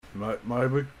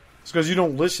Maybe. It's because you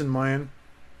don't listen, man.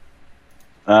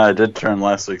 I did turn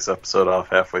last week's episode off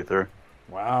halfway through.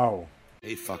 Wow.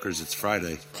 Hey fuckers, it's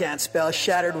Friday. Can't spell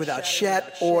shattered without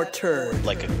shat or turd.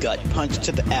 Like a gut punch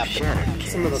to the abdomen.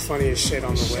 Some of the funniest shit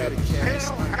on the web.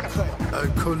 I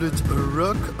call it a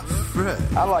rock Fred.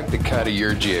 I like the cut of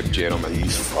your jib, gentlemen.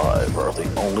 These 5 are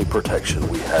the only protection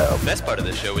we have. The best part of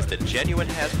the show is the genuine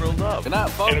Hasbro love. Good night,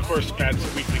 folks. And of course,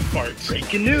 Pat's weekly farts.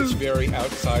 Breaking news. It's very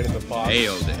outside of the box.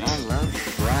 Hailed it. I love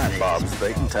Friday. Bob's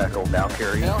Bait and Tackle, now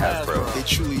carrying Hasbro. They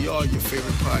truly are your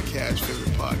favorite podcast.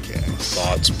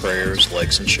 Thoughts, prayers,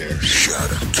 likes, and shares.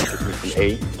 From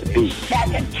A to B.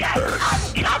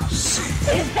 Shattercast,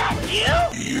 is that you?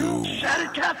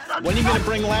 Shattercast, When are you going to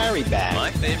bring Larry back?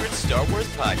 My favorite Star Wars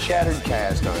podcast. Shattered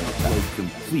cast on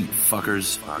Complete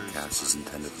fuckers. Podcast is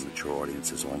intended for mature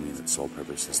audiences only, and its sole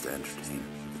purpose is to entertain.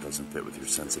 If it doesn't fit with your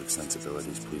sensitive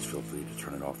sensibilities, please feel free to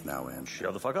turn it off now and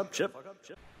Shut the fuck up, Chip.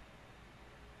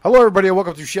 Hello, everybody, and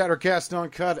welcome to Shattercast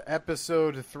Uncut,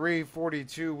 episode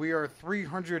 342. We are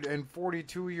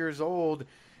 342 years old,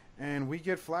 and we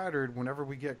get flattered whenever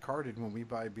we get carded when we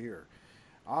buy beer.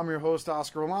 I'm your host,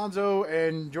 Oscar Alonso,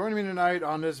 and joining me tonight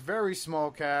on this very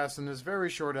small cast and this very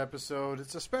short episode,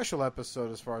 it's a special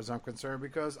episode as far as I'm concerned,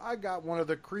 because I got one of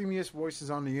the creamiest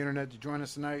voices on the internet to join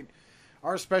us tonight.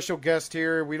 Our special guest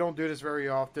here, we don't do this very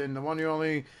often, the one and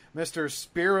only Mr.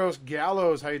 Spiros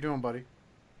Gallows. How you doing, buddy?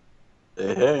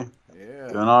 Hey.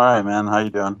 Yeah. Doing alright, man. How you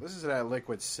doing? This is that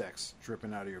liquid sex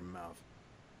dripping out of your mouth.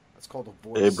 That's called a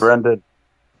voice. Hey, Brendan.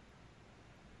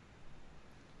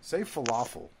 Say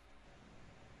falafel.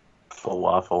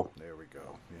 Falafel. There we go.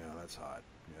 Yeah, that's hot.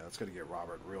 Yeah, that's going to get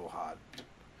Robert real hot.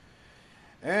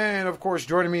 And, of course,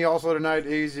 joining me also tonight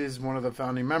is one of the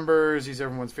founding members. He's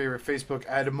everyone's favorite Facebook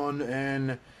admin,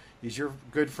 and he's your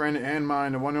good friend and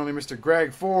mine, the one and only Mr.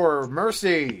 Greg for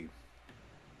Mercy.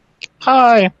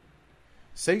 Hi.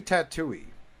 Say tattooey.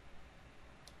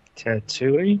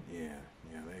 Tattooey? Yeah,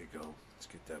 there you go. Let's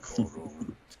get that ball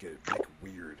rolling. Let's get it make it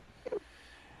weird.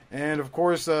 And, of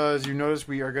course, as you notice,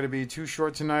 we are going to be too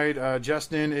short tonight.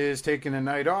 Justin is taking a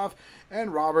night off,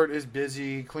 and Robert is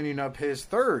busy cleaning up his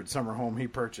third summer home he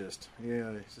purchased.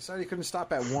 Yeah, he decided he couldn't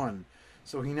stop at one.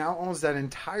 So he now owns that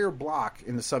entire block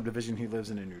in the subdivision he lives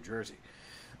in New Jersey.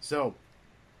 So,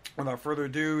 without further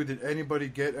ado, did anybody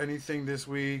get anything this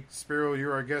week? Spiro,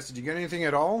 you're our guest. Did you get anything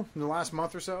at all in the last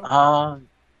month or so?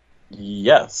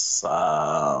 Yes.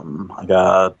 I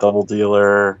got Double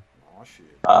Dealer. Oh, shit.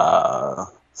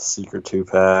 Secret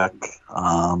 2-pack.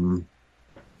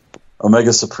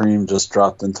 Omega Supreme just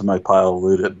dropped into my pile of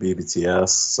loot at BBTS,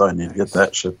 so I need to get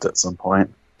that shipped at some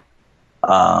point.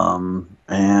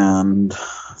 And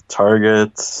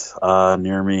Target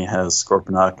near me has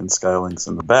Scorponok and Skylinks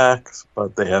in the back,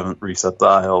 but they haven't reset the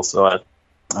aisle, so I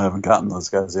haven't gotten those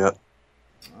guys yet.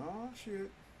 Oh, shit.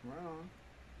 Right on.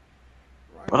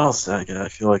 What else did I get? I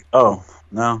feel like... Oh,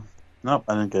 no. Nope,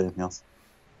 I didn't get anything else.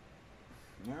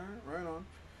 All right on.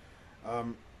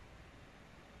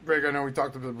 Greg, I know we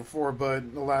talked about it before,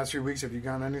 but the last few weeks, have you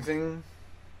gotten anything?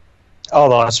 Oh,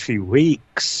 the last few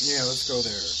weeks. Yeah, let's go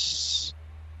there.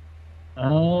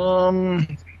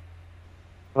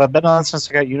 Have I been on since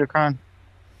I got Unicron?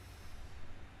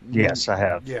 Yes, I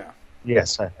have. Yeah.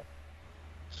 Yes, I have.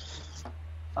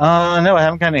 No, I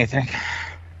haven't got anything.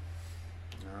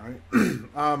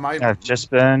 All right. I've just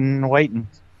been waiting.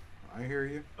 I hear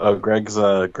you. Oh,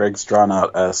 Greg's drawn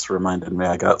out S reminded me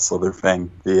I got Slitherfang,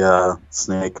 the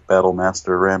Snake Battle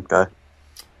Master ramp guy.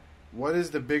 What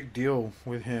is the big deal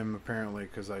with him, apparently?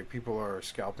 Because people are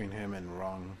scalping him and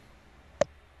wrong.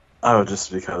 Oh,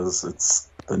 just because it's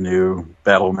the new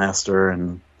Battle Master,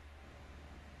 and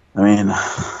I mean,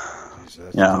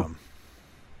 Jeez, dumb.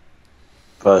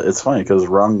 But it's funny because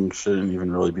Rung shouldn't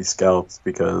even really be scalped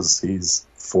because he's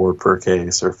 4 per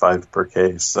case or 5 per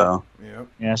case. So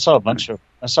yeah, I saw a bunch of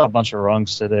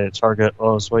rungs today at Target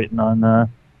while I was waiting on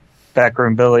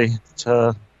Backroom Billy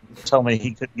to tell me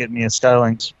he couldn't get me a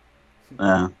Skylinks.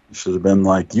 Yeah, you should have been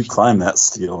like, you climb that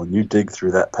steel and you dig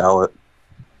through that pallet.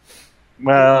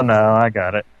 Well, no, I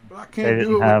got it. But I can't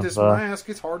do it with this mask.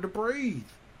 It's hard to breathe.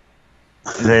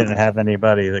 They didn't have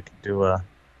anybody that could do a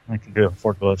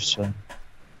forklift. So.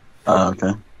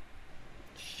 Okay.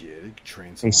 Shit,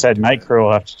 he said Night Crew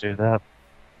will have to do that.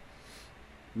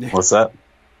 What's that?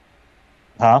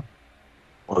 Huh?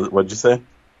 What'd you say?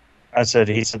 I said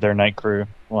he said their Night Crew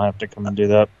will have to come and do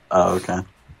that. Oh, okay.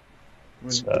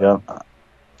 So.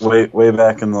 Yeah. Way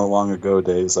back in the long ago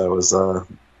days, I was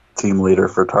team leader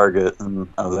for Target, and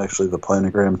I was actually the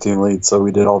planogram team lead, so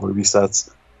we did all the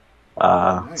resets.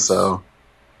 Nice. So,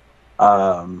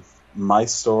 my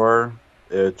store,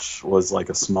 which was like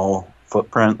a small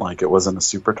footprint, like it wasn't a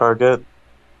super target.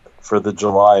 For the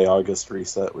July-August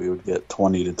reset, we would get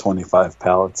 20 to 25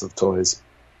 pallets of toys.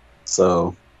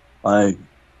 So, like,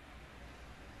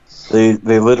 they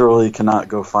literally cannot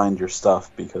go find your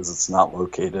stuff because it's not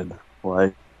located.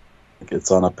 Like,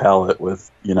 it's on a pallet with,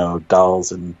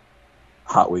 dolls and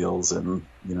Hot Wheels and,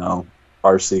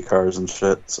 RC cars and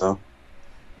shit, so.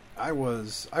 I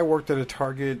worked at a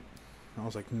Target. I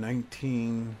was like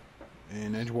 19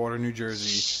 in Edgewater, New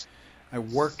Jersey. I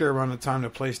worked there around the time the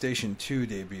PlayStation 2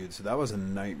 debuted, so that was a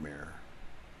nightmare.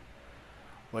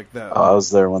 Like that. I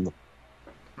was there when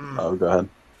Oh, go ahead.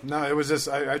 No, it was just,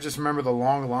 I just remember the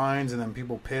long lines and then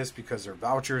people pissed because their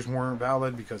vouchers weren't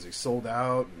valid because they sold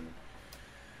out. And,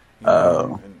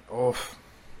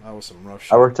 that was some rough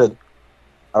shit. I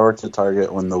worked at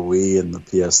Target when the Wii and the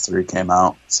PS3 came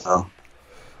out, so.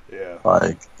 Yeah.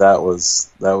 Like, that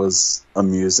was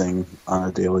amusing on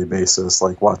a daily basis,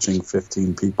 like watching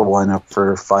 15 people line up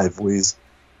for 5 Wiis.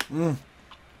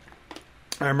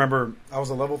 I remember I was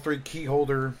a level 3 key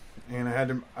holder,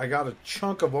 and I got a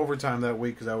chunk of overtime that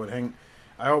week because I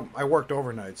worked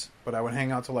overnights, but I would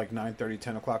hang out till like 9:30,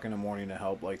 10 o'clock in the morning to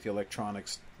help like the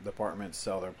electronics department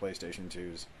sell their PlayStation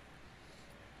 2s.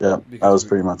 Yeah, that was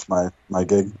pretty much my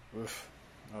gig. Oof,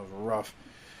 that was rough.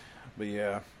 But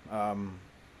yeah.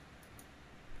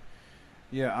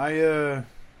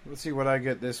 Let's see what I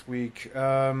get this week.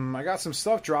 I got some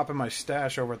stuff dropping my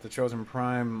stash over at the Chosen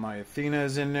Prime. My Athena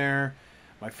is in there.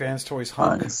 My Fans Toys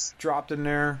Hunk dropped in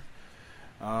there.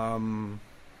 I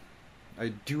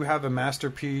do have a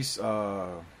Masterpiece.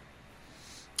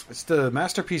 It's the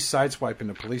Masterpiece Sideswipe in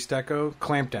the Police Deco.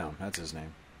 Clampdown, that's his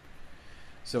name.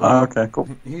 So okay, cool.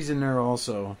 He's in there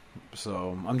also.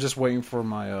 So I'm just waiting for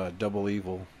my Double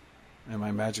Evil and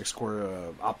my Magic Square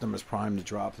Optimus Prime to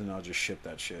drop, and I'll just ship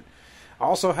that shit. I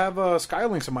also have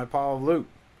Skylinks in my pile of loot.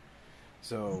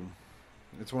 So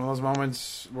it's one of those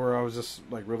moments where I was just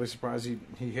like really surprised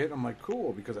he hit. I'm like,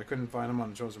 cool, because I couldn't find him on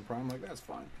the Chosen Prime. I'm like, that's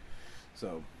fine.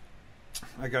 So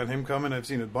I got him coming. I've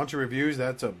seen a bunch of reviews.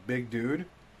 That's a big dude.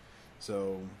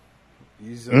 So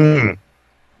he's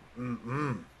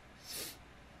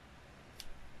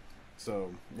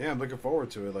So yeah, I'm looking forward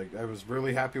to it. Like, I was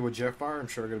really happy with Jetfire. I'm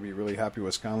sure I'm gonna be really happy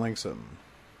with Skylinks.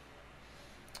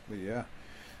 But yeah,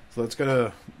 so let's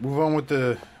gotta move on with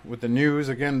the news.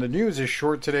 Again, the news is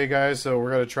short today, guys. So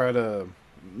we're gonna try to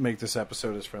make this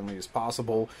episode as friendly as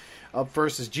possible. Up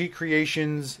first is G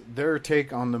Creations, their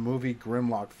take on the movie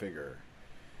Grimlock figure.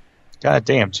 God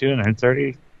damn,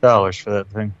 $230 for that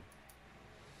thing.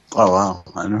 Oh wow,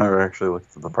 I never actually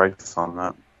looked at the price on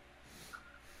that.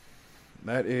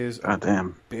 That is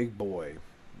damn big boy.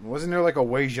 Wasn't there like a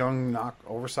Wei Zhang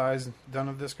oversized done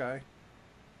of this guy?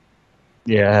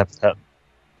 Yeah, I have that.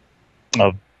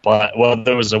 Well,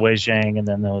 there was a Wei Zhang, and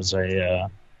then there was a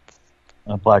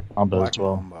Black Mamba as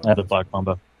well. I had a Black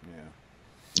Mamba.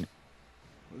 Yeah.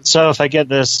 So if I get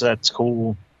this, that's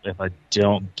cool. If I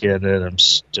don't get it, I'm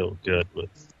still good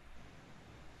with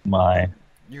my...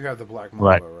 You have the Black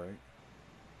Mamba, right?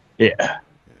 Yeah.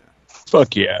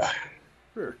 Fuck yeah.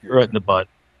 Right in the butt.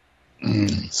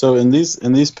 So in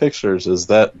these pictures, is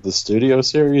that the Studio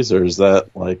Series or is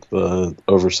that like the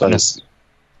oversized?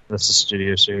 That's the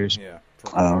Studio Series. Yeah.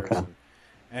 Oh, okay.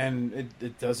 And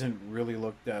it doesn't really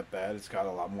look that bad. It's got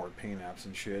a lot more paint apps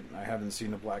and shit. I haven't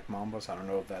seen the Black Mamba, so I don't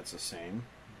know if that's the same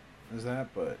as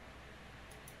that, but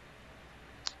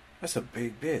that's a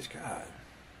big bitch. God.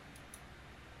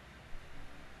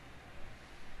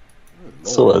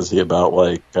 So is he about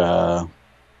like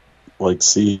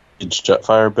Siege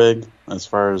Jetfire big as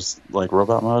far as like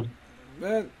robot mode?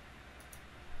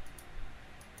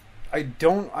 I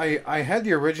had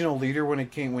the original leader when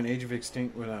Age of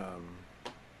Extinct when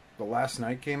the Last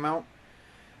Night came out.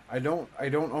 I don't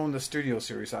own the Studio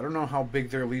Series. I don't know how big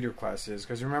their leader class is,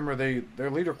 because remember their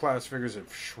leader class figures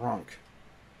have shrunk.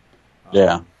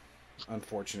 Yeah.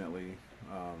 Unfortunately.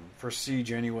 For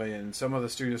Siege anyway, and some of the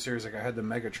Studio Series, like I had the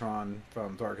Megatron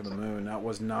from Dark of the Moon, that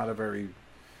was not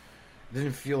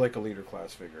didn't feel like a leader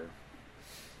class figure.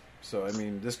 So, I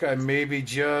mean, this guy may be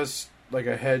just like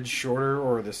a head shorter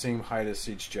or the same height as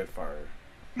Siege Jetfire.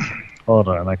 Hold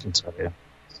on, I can tell you.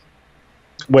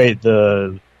 Wait,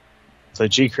 the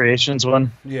G Creations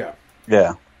one? Yeah.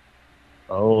 Yeah.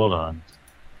 Hold on.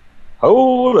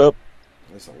 Hold up.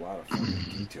 There's a lot of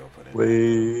fucking detail put in.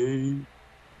 Wait.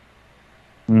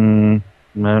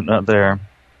 No, not there.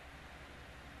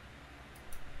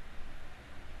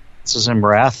 This is in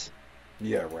Wrath?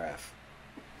 Yeah, Wrath.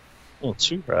 Oh,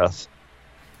 2 Wrath.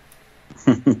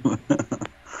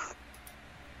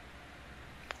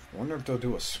 Wonder if they'll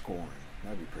do a scoring.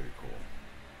 That'd be pretty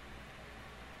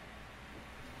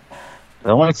cool. The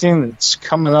only thing that's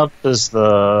coming up is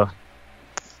the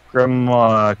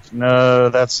Grimlock. No,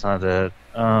 that's not it.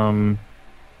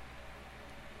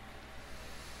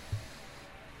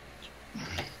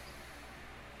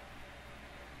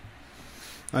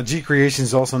 G Creation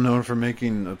is also known for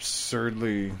making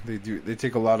absurdly. They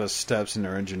take a lot of steps in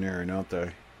their engineering, don't they?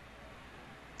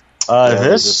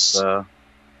 This. oh,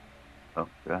 go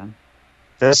ahead.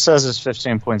 This says it's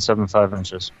 15.75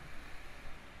 inches.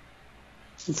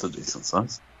 It's a decent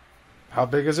size. How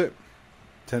big is it?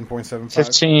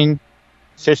 10.75?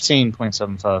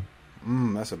 15.75.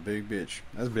 That's a big bitch.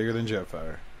 That's bigger than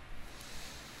Jetfire.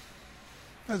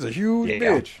 That's a huge Yeah.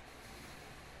 bitch.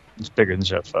 It's bigger than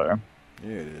Jetfire.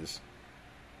 Yeah, it is.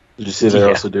 Did you see they're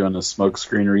also doing a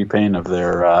smokescreen repaint of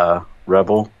their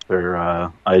Rebel, their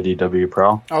IDW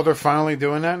Prowl? Oh, they're finally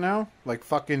doing that now? Like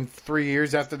fucking 3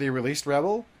 years after they released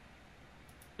Rebel?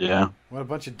 Yeah. What a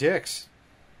bunch of dicks.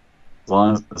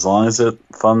 As long as it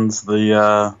funds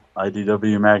the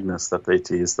IDW Magnus that they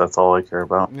teased, that's all I care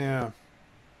about. Yeah.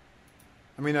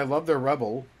 I mean, I love their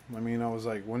Rebel. I mean, I was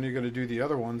like, when are you going to do the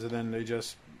other ones? And then they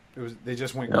just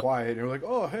went quiet. They were like,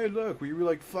 oh, hey, look, we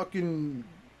like fucking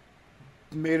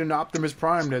made an Optimus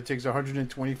Prime that takes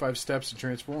 125 steps to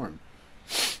transform.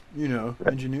 You know,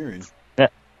 engineering. Yeah.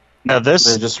 Now They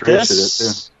just rated it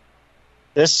too.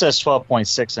 This says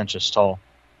 12.6 inches tall.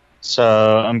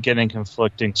 So I'm getting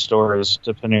conflicting stories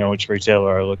depending on which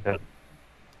retailer I look at.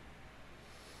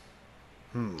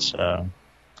 So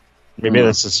maybe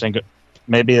that's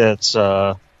maybe that's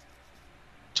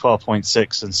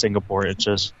 12.6 in Singapore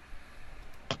inches.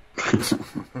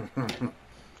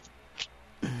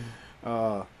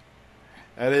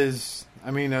 That is, I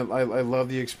mean, I love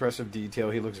the expressive detail.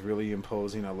 He looks really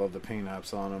imposing. I love the paint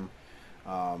apps on him.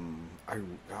 God,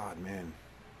 man.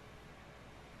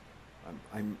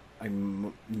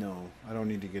 No, I don't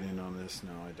need to get in on this. No,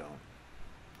 I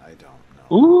don't.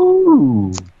 No.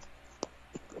 Ooh.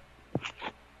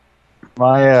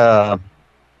 My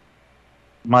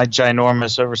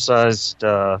ginormous, oversized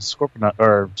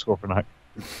Scorponite,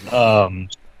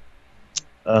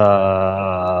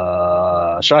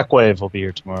 Shockwave will be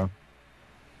here tomorrow.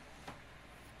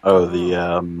 Oh,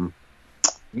 the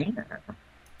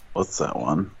what's that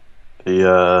one?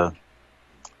 The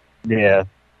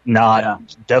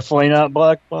definitely not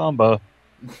Black Mamba.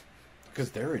 Because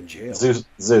they're in jail.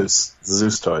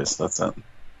 Zeus toys. That's it.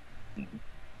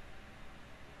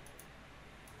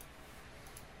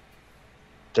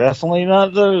 Definitely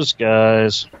not those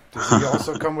guys. Does he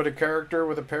also come with a character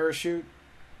with a parachute?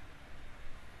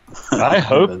 I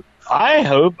hope.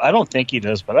 I don't think he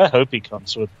does, but I hope he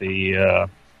comes with the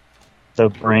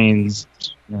brains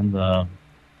and the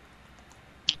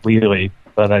wheelie.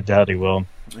 But I doubt he will.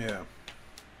 Yeah.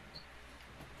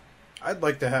 I'd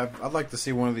like to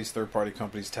see one of these third-party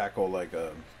companies tackle like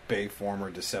a Bayform or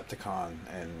Decepticon,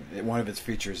 and one of its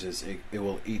features is it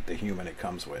will eat the human it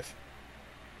comes with.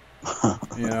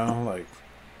 You know, like,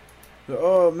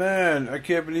 oh man, I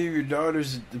can't believe your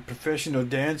daughter's a professional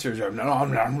dancer. Nom,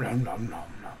 nom, nom, nom,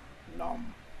 nom,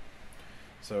 nom.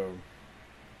 So,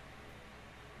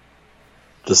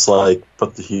 just like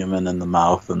put the human in the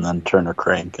mouth and then turn a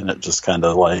crank, and it just kind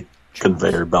of like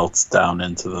conveyor belts down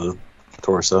into the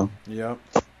torso. Yep.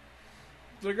 It's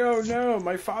like, oh no,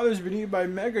 my father's been eaten by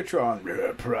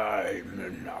Megatron.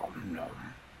 Prime. Nom, nom.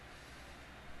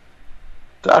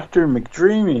 Dr.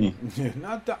 McDreamy. Yeah,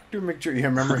 not Dr. McDreamy. Yeah,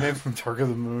 remember him from Dark of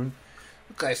the Moon?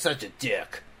 That guy's such a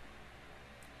dick.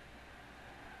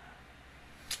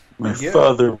 My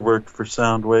father worked for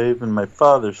Soundwave, and my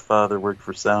father's father worked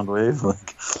for Soundwave.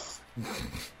 Like,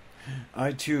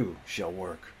 I too shall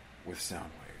work with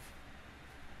Soundwave.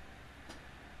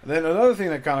 Then another thing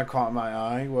that kind of caught my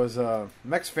eye was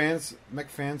Mech Fan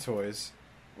Toys,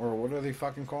 or what do they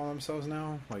fucking call themselves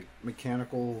now? Like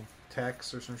mechanical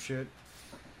techs or some shit.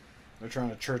 They're trying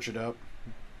to church it up.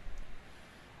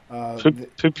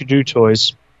 Poopy Doo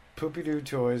Toys. Poopy Doo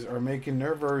Toys are making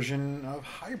their version of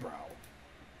Highbrow.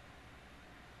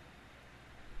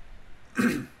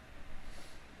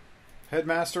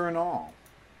 Headmaster and all.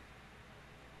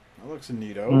 That looks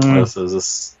neato. So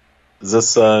is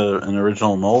this an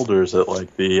original mold, or is it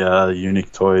like the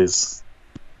Unique Toys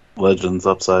Legends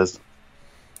upsized?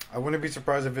 I wouldn't be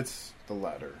surprised if it's the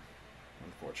latter,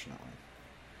 unfortunately.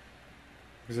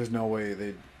 Because there's no way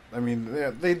they'd... I mean,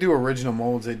 they do original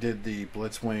molds. They did the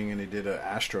Blitzwing and they did an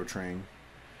Astro Train.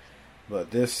 But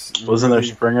this... Wasn't there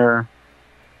Springer?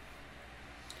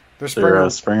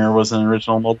 Springer was an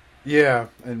original mold? Yeah,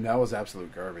 and that was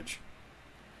absolute garbage.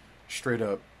 Straight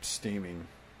up steaming.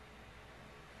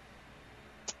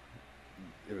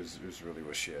 It was really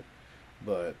was shit.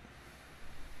 But...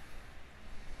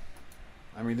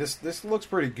 I mean, this looks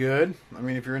pretty good. I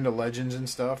mean, if you're into Legends and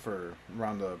stuff, or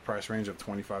around the price range of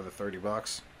 $25 to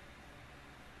 $30,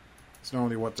 it's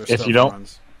normally what their stuff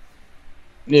runs.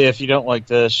 Yeah, if you don't like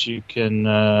this, you can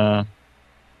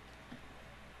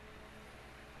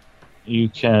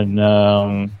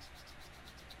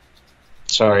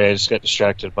sorry, I just got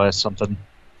distracted by something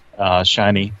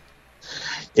shiny.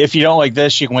 If you don't like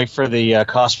this, you can wait for the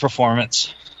cost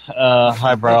performance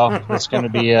highbrow. It's going to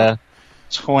be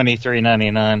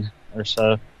 $23.99 or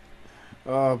so.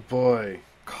 Oh boy,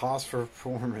 cost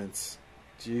performance.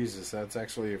 Jesus, that's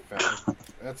actually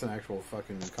that's an actual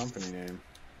fucking company name.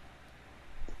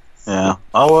 Yeah,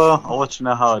 I'll let you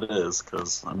know how it is,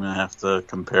 because I'm gonna have to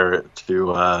compare it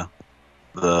to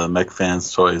the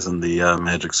MechFans toys and the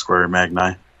Magic Square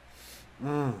Magni.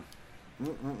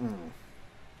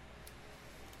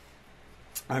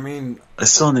 I mean, I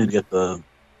still need to get the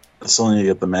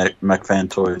MechFan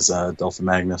toys Delta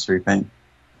Magnus repaint.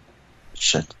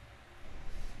 Shit,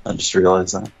 I just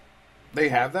realized that. They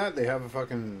have that? They have a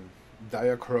fucking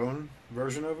Diachrone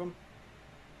version of them?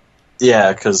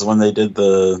 Yeah, because when they did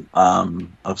the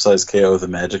upsize KO of the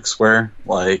Magic Square,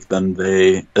 like, then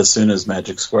they, as soon as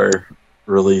Magic Square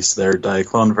released their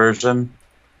Diaclone version,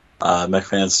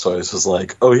 MechFans Toys was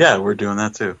like, oh yeah, we're doing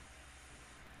that too.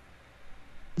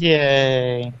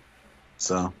 Yay.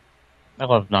 So. I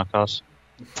love knockoffs.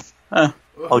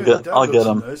 I'll get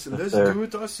them. Nice. Let's do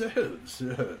it ourselves.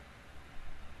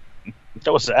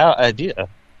 That was our idea.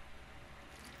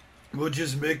 We'll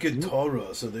just make it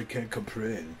taller so they can't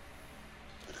complain.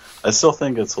 I still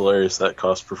think it's hilarious that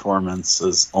cost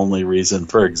performance's only reason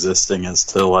for existing is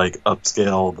to, like,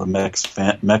 upscale the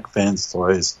MechFans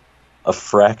toys a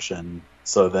fraction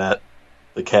so that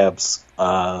the cabs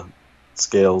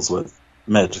scales with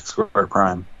Magic Square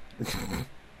Prime.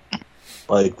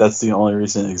 Like, that's the only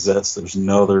reason it exists. There's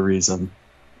no other reason.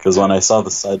 Because when I saw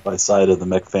the side-by-side of the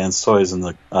MechFans toys and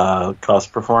the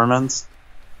cost performance,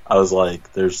 I was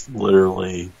like, there's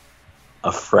literally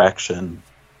a fraction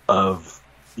of,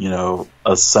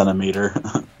 a centimeter.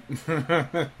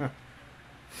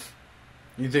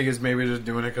 You think it's maybe just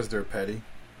doing it because they're petty?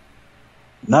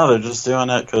 No, they're just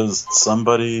doing it because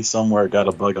somebody somewhere got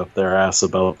a bug up their ass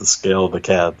about the scale of the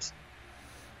cabs.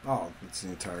 Oh, it's the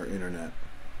entire internet.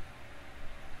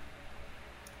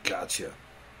 Gotcha.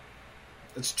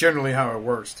 It's generally how it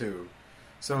works, too.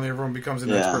 Suddenly everyone becomes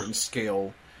an expert in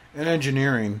scale and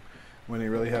engineering when they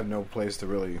really have no place to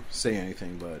really say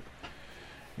anything, but,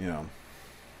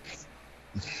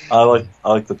 I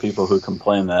like the people who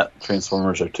complain that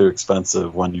Transformers are too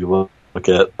expensive when you look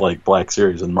at, like, Black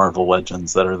Series and Marvel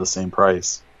Legends that are the same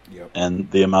price. Yep. And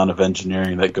the amount of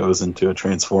engineering that goes into a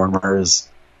Transformer is,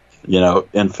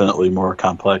 infinitely more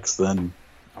complex than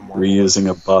reusing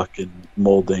a buck and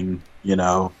molding,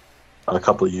 a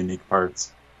couple of unique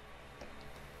parts.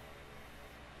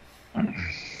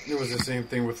 It was the same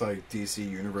thing with, like, DC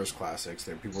Universe Classics.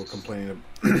 That people were complaining,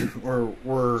 or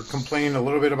were complaining a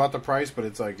little bit about the price, but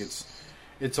it's like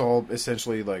it's all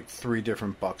essentially like 3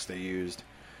 different bucks they used.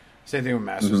 Same thing with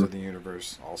Masters of the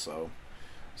Universe, also.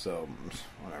 So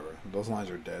whatever, those lines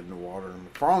are dead in the water.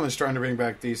 Farland is trying to bring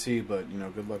back DC, but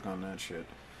good luck on that shit.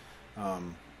 I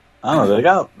don't know. They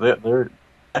got their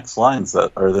next lines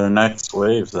that are their next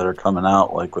waves that are coming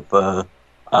out, like with the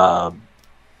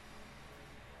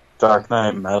Dark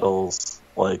Knight Metals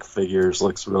like figures,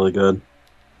 looks really good.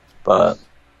 But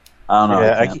I don't know.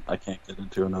 Yeah, I can't get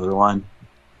into another line.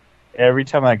 Every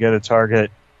time I go to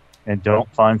Target and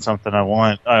don't find something I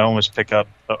want, I almost pick up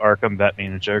the Arkham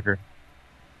Batman and Joker.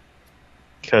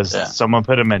 Because someone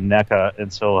put them in NECA,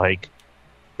 and so, like,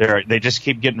 they just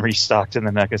keep getting restocked in the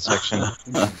NECA section.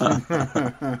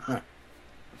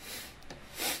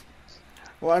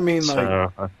 Well, I mean,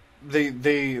 like,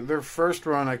 their first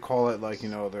run, I call it, like,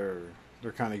 they're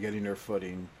kind of getting their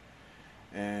footing.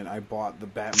 And I bought the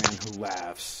Batman Who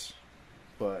Laughs,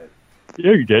 but...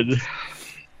 Yeah, you did.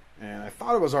 And I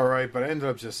thought it was alright, but I ended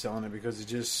up just selling it because it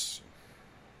just...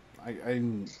 I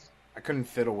couldn't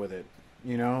fiddle with it,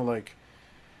 like...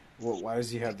 Well, why does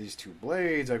he have these 2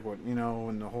 blades? Like, what,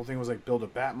 and the whole thing was like build a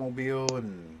Batmobile,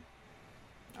 and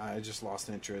I just lost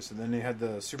interest. And then they had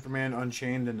the Superman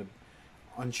Unchained and the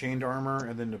Unchained armor,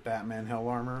 and then the Batman Hell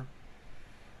armor,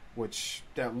 which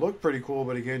that looked pretty cool,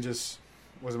 but again, just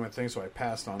wasn't my thing, so I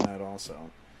passed on that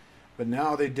also. But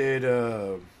now they did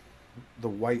the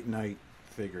White Knight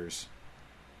figures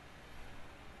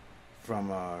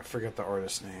from I forget the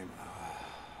artist's name,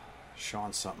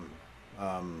 Sean something.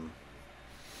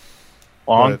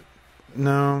 Long?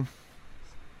 No.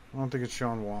 I don't think it's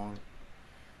Sean Wong.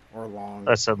 Or Long.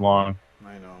 I said Long.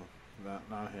 I know.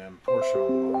 Not him. Poor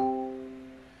Sean Long.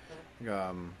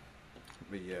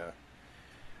 But yeah.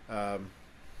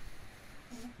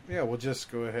 Yeah, we'll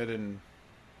just go ahead and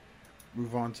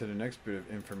move on to the next bit of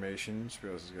information.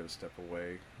 Spiros is going to step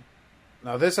away.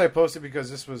 Now, this I posted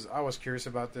because I was curious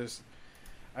about this.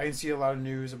 I didn't see a lot of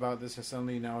news about this, and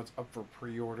suddenly now it's up for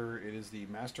pre-order. It is the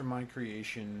Mastermind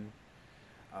Creation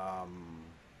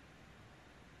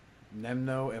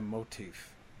Nemno and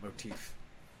Motif.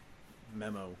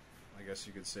 Memo, I guess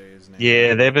you could say his name.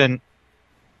 Yeah, they've been...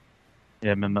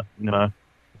 Yeah, Memo.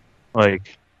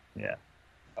 Like, yeah.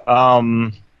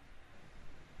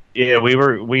 Yeah,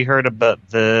 we heard about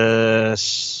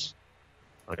this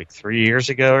like 3 years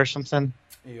ago or something.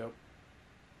 Yep.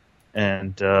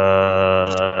 And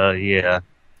yeah.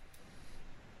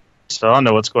 So I don't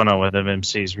know what's going on with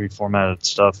MMC's reformatted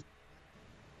stuff.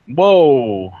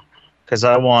 Whoa! Because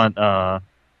I want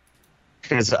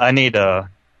because I need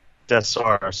Death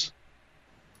Stars.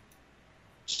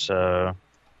 So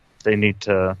they need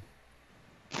to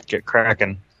get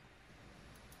cracking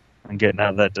and getting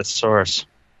out of that Death Stars.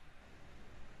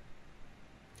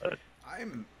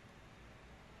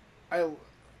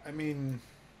 I mean,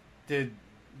 did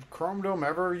Chrome Dome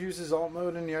ever use his alt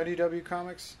mode in the IDW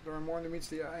comics during More Than Meets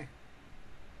the Eye?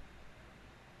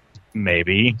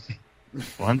 Maybe.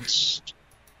 Once.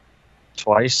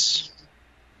 Twice.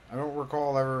 I don't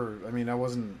recall ever... I mean, I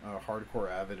wasn't a hardcore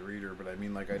avid reader, but I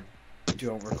mean, like, I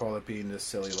don't recall it being this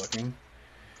silly looking.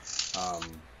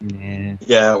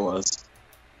 Yeah, it was.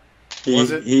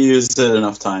 Was it? He used it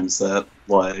enough times that,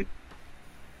 like...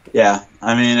 Yeah,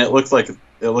 I mean, it looked like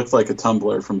a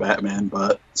Tumbler from Batman,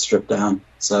 but stripped down,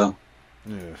 so...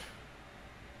 Yeah.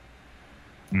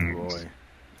 Boy.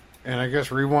 And I guess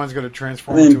Rewind's going to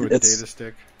transform into a data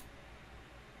stick.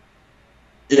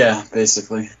 Yeah,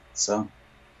 basically. So,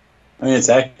 I mean, it's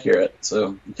accurate,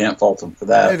 so you can't fault him for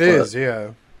that. It is,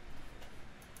 yeah.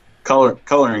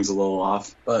 Coloring's a little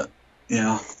off, but, you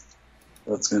know,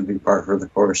 that's going to be part of the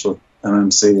course with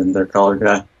MMC and their color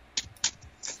guy.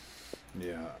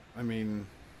 Yeah, I mean,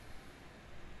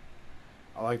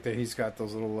 I like that he's got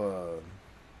those little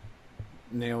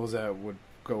nails that would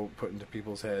go put into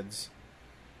people's heads.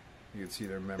 You can see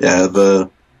their memories. Yeah,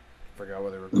 forgot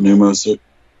what they were called.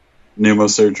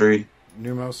 Pneumosurgery.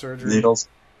 Pneumosurgery? Needles.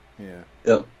 Yeah.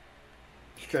 Yep.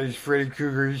 He's got his Freddy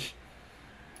Kruegers.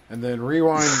 And then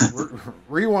Rewind.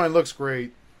 Rewind looks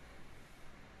great.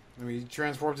 I mean, he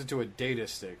transforms into a data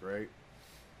stick, right?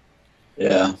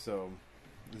 Yeah. So,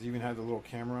 does he even have the little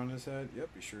camera on his head? Yep,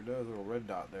 he sure does. A little red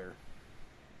dot there.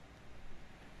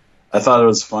 I thought it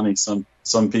was funny. Some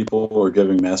people were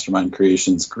giving Mastermind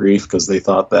Creations grief because they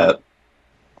thought that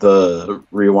the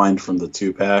Rewind from the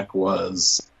 2-pack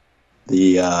was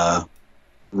the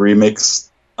remix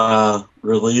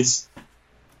release,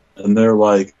 and they're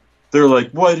like,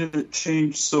 why did it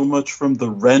change so much from the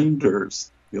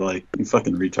renders? You're like, you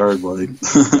fucking retard, like.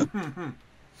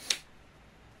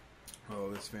 Oh,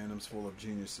 this fandom's full of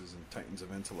geniuses and titans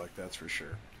of intellect, that's for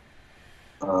sure.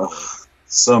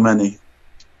 So many.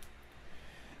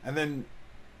 And then,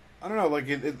 I don't know, like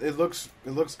it looks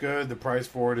good. The price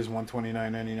for it is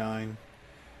 $129.99,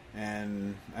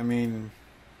 and I mean,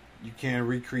 you can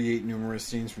recreate numerous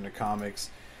scenes from the comics.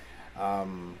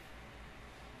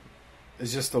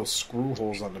 It's just those screw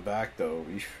holes on the back, though.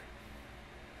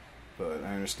 But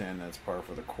I understand that's par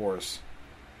for the course.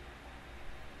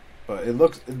 But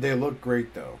they look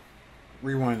great, though.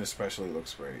 Rewind especially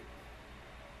looks great.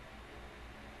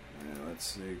 Yeah, let's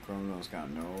see. Chrono's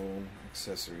got no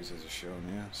accessories as a show,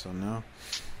 yeah. So no.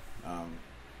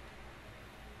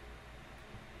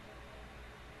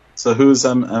 So who's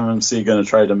MMC going to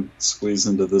try to squeeze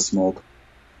into this mold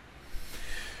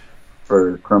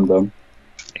for Chrome Dome?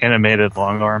 Animated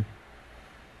long arm.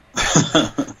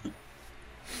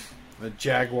 The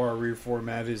Jaguar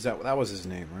reformat, that was his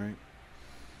name, right?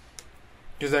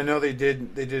 Because I know they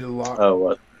did a lot. Oh,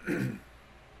 what?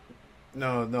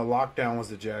 No, Lockdown was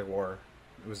the Jaguar.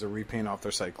 It was the repaint off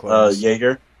their site clothes.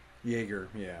 Jaeger,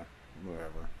 yeah,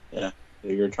 whatever. Yeah,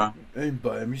 Jaegertron. Hey,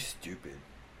 but I'm stupid.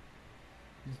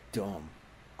 He's dumb.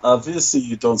 Obviously,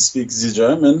 you don't speak the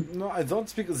German. No, I don't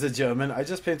speak the German. I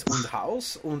just paint und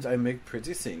house and I make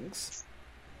pretty things.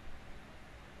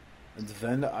 And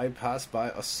when I pass by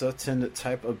a certain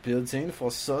type of building for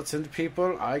certain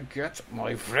people, I get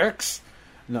my bricks.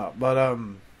 No, but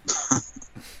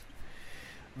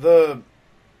that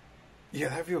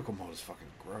vehicle mode is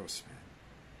fucking gross, man.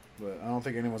 But I don't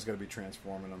think anyone's gonna be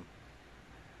transforming them.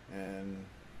 And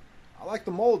I like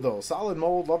the mold though, solid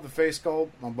mold. Love the face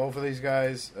sculpt on both of these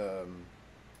guys.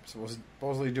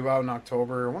 Supposedly due out in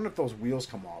October. I wonder if those wheels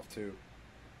come off too.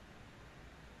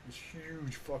 These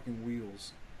huge fucking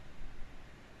wheels.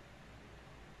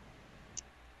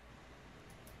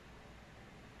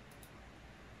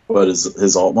 What is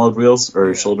his alt mode wheels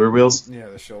or shoulder wheels? Yeah,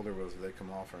 the shoulder wheels. Do they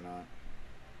come off or not?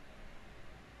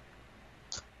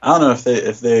 I don't know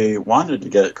if they wanted to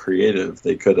get creative,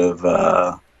 they could have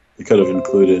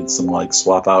included some like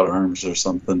swap out arms or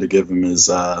something to give him his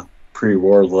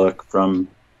pre-war look from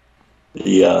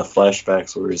the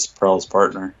flashbacks where he's Prowl's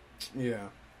partner. Yeah.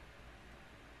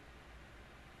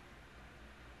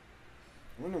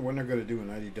 I wonder when they're going to do an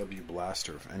IDW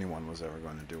blaster, if anyone was ever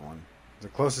going to do one. The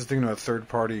closest thing to a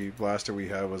third-party blaster we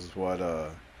had was what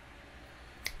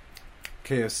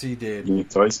KFC did. Unique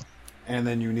Toys? And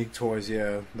then Unique Toys,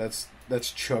 yeah. That's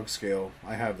chug scale.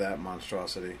 I have that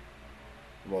monstrosity.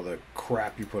 Well, the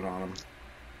crap you put on them.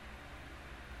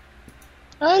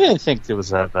 I didn't think it was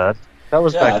that bad. That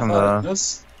was back in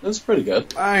the... It was pretty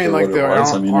good. I ain't like the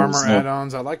armor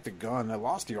add-ons. I like the gun. I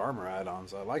lost the armor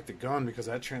add-ons. I like the gun because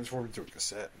that transformed into a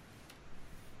cassette.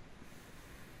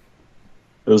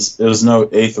 It was no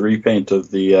A3 paint of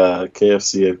the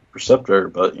KFC Perceptor,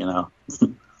 but you know.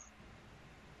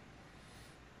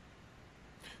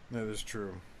 That is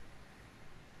true.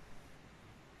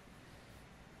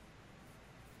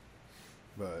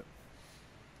 But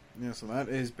yeah, so that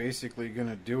is basically going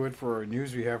to do it for our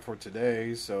news we have for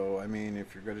today. So, I mean,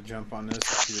 if you're going to jump on this,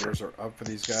 the viewers are up for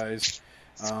these guys.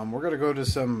 We're going to go to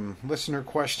some listener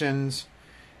questions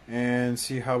and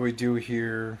see how we do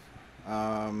here.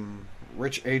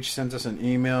 Rich H sent us an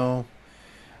email.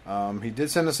 He did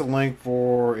send us a link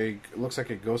for looks like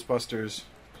a Ghostbusters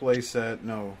playset.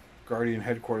 No, Guardian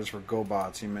headquarters for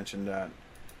GoBots. He mentioned that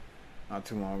not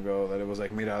too long ago, that it was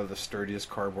like made out of the sturdiest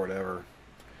cardboard ever.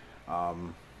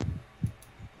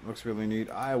 Looks really neat.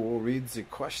 I will read the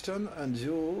question and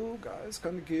you guys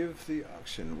can give the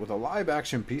action. With a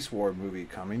live-action Beast War movie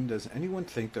coming, does anyone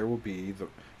think they will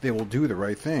do the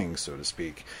right thing, so to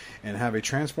speak, and have a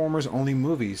Transformers-only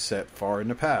movie set far in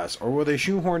the past? Or will they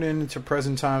shoehorn it into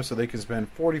present time so they can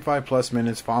spend 45-plus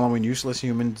minutes following useless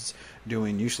humans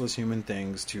doing useless human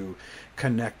things to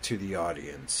connect to the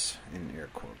audience, in air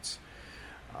quotes?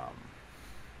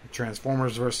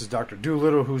 Transformers versus Dr.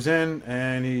 Doolittle, who's in,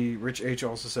 and Rich H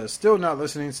also says, still not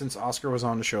listening since Oscar was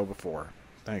on the show before.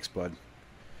 Thanks, bud.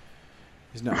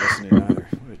 He's not listening either.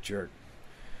 What a jerk.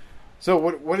 So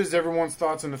what is everyone's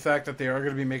thoughts on the fact that they are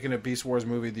going to be making a Beast Wars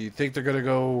movie? Do you think they're going to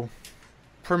go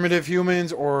primitive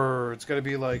humans, or it's going to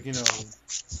be like, you know,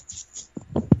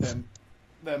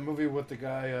 that movie with the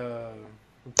guy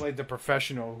who played the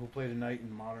professional, who played a knight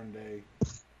in modern day?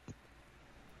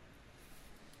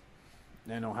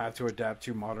 And they'll have to adapt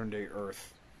to modern day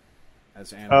Earth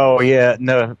as animals. Oh yeah,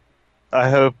 no. I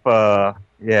hope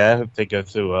they go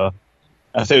through.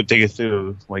 I think they go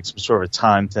through like some sort of a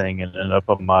time thing and end up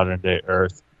on modern day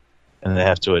Earth, and they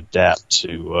have to adapt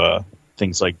to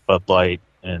things like Bud Light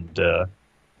and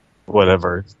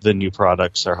whatever the new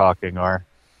products they're hawking are.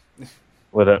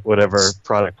 Whatever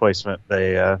product placement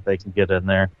they can get in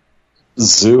there.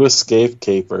 Zoo Escape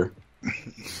Caper.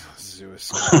 Zoo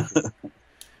Escape.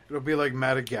 It'll be like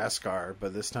Madagascar,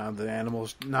 but this time the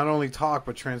animals not only talk,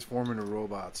 but transform into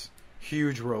robots.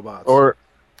 Huge robots. Or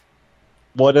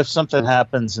what if something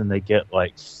happens and they get,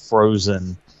 like,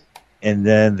 frozen, and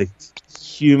then the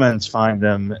humans find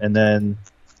them, and then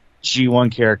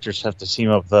G1 characters have to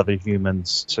team up with other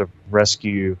humans to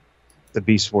rescue the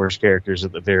Beast Wars characters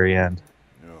at the very end?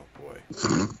 Oh, boy.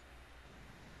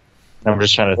 I'm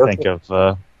just trying to think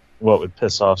of what would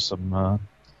piss off some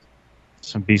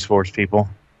Beast Wars people.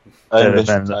 I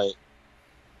tie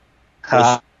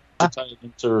it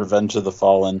into Revenge of the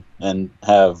Fallen and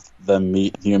have them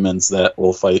meet humans that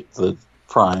will fight the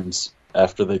Primes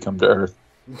after they come to Earth.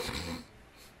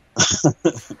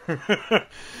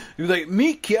 You're like,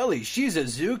 meet Kelly. She's a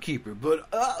zookeeper, but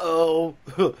uh-oh.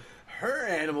 Her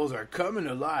animals are coming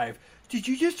alive. Did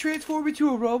you just transform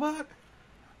into a robot?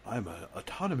 I'm an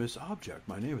autonomous object.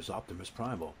 My name is Optimus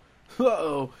Primal.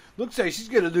 Uh-oh. Looks like she's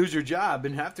going to lose her job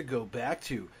and have to go back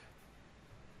to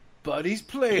Buddy's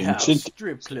Playhouse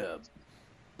Strip Club.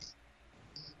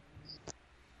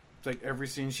 It's like every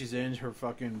scene she's in, her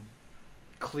fucking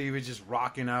cleavage is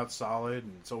rocking out solid,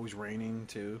 and it's always raining,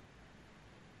 too.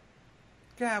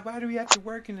 God, why do we have to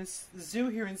work in a zoo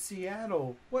here in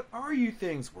Seattle? What are you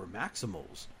things? We're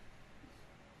Maximals.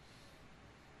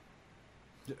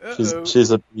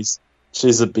 She's a beast.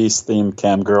 She's a beast-themed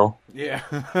cam girl. Yeah.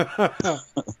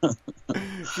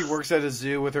 She works at a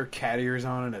zoo with her cat ears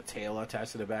on and a tail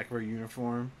attached to the back of her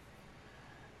uniform.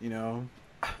 You know,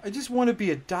 I just want to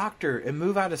be a doctor and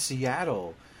move out of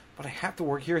Seattle, but I have to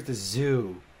work here at the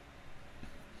zoo.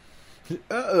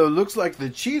 Uh-oh, looks like the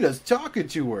cheetah's talking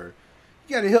to her.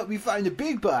 You gotta help me find the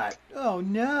big bot. Oh,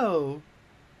 no.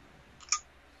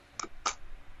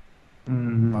 A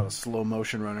lot of slow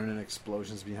motion running and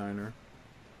explosions behind her.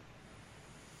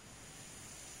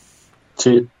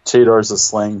 Cheetor's a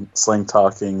slang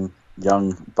talking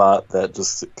young bot that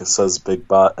just says big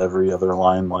bot every other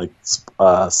line, like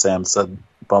Sam said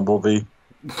Bumblebee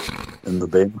in the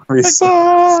Bay movies. Big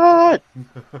bot!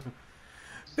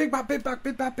 Big bot, big bot,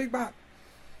 big bot, big bot.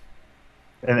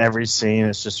 And every scene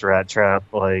is just Rat Trap,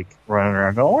 like, running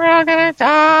around going, we're all gonna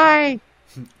die!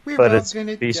 We're but all it's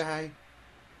gonna Beast, die.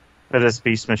 But it's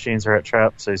Beast Machine's Rat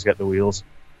Trap, so he's got the wheels.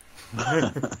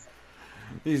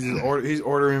 He's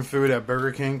ordering food at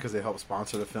Burger King because they help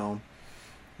sponsor the film.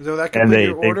 So that can be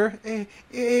your order.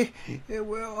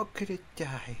 We're all gonna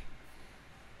die.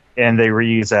 And they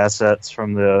reuse assets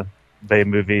from the Bay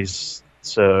movies,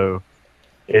 so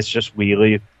it's just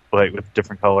Wheelie, like with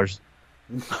different colors.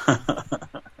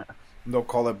 They'll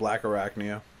call it Black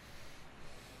Arachnia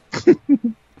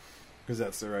because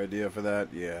that's their idea for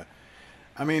that. Yeah,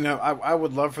 I mean, I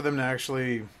would love for them to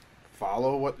actually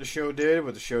follow what the show did.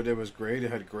 What the show did was great.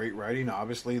 It had great writing.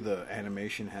 Obviously, the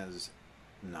animation has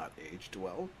not aged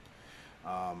well.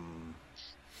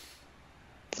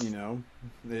 You know,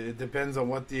 it depends on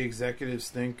what the executives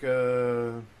think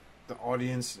the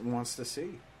audience wants to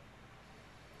see.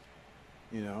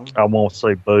 You know, I won't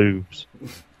say boobs.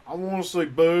 I want to see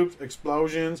boobs,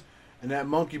 explosions, and that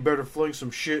monkey better fling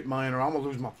some shit, man, or I'm gonna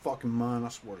lose my fucking mind. I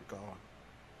swear to God.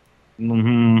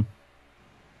 Mm-hmm.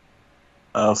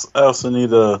 I also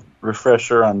need a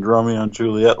refresher on Romeo and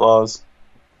Juliet laws.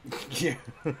 Yeah.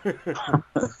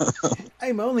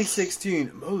 I'm only 16.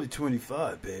 I'm only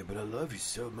 25, babe, but I love you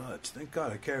so much. Thank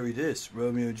God I carry this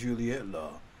Romeo and Juliet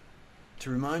law to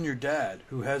remind your dad,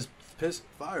 who has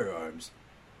firearms,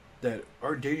 that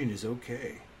our dating is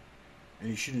okay and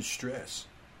you shouldn't stress.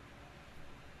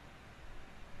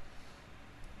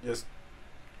 Just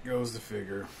goes to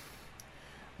figure.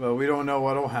 Well, we don't know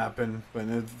what'll happen, but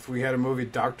if we had a movie,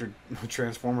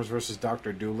 Transformers versus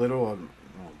Dr. Dolittle,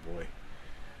 oh boy.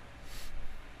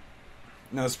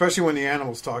 Now, especially when the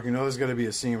animal's talking, you know there's going to be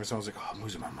a scene where someone's like, oh, I'm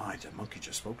losing my mind. That monkey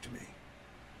just spoke to me.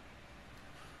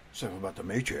 Something about the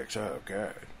Matrix. Oh,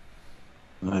 God.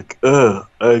 Like,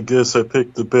 I guess I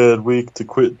picked a bad week to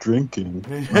quit drinking.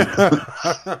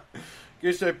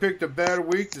 Guess I picked a bad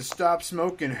week to stop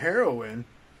smoking heroin.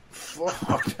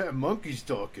 Fuck, that monkey's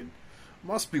talking.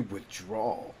 Must be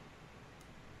withdrawal.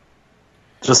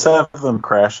 Just have them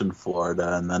crash in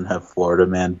Florida and then have Florida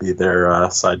Man be their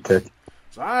sidekick.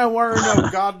 So I ain't wearing no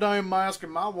goddamn mask in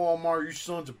my Walmart, you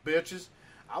sons of bitches.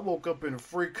 I woke up in a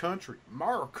free country.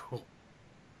 Miracle.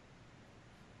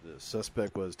 The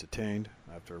suspect was detained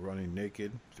after running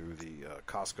naked through the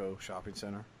Costco shopping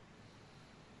center,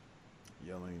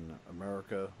 yelling,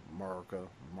 America, America,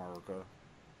 America.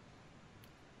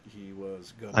 He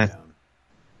was gunned down.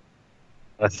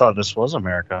 I thought this was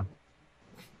America.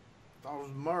 I thought it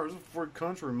was America. It's a free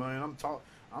country, man.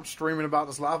 I'm streaming about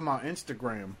this live on my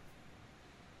Instagram.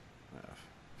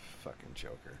 Fucking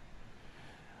Joker.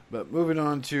 But moving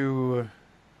on to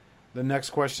the next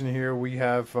question here, we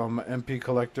have from MP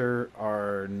Collector,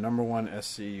 our number one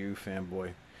SCU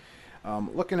fanboy.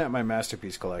 Looking at my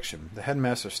Masterpiece collection, the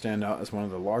Headmasters stand out as one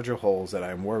of the larger holes that I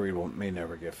am worried may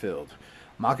never get filled.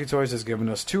 Maki Toys has given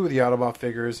us 2 of the Autobot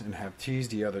figures and have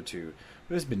teased the other 2,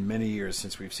 but it has been many years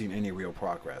since we've seen any real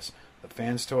progress. The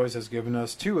Fans Toys has given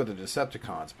us 2 of the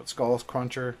Decepticons, but Skull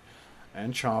Cruncher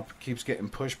and Chomp keeps getting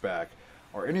pushed back.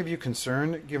 Are any of you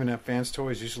concerned, given that Fans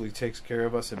Toys usually takes care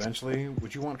of us eventually?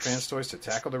 Would you want Fans Toys to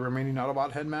tackle the remaining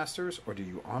Autobot Headmasters, or do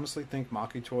you honestly think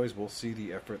Maki Toys will see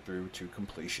the effort through to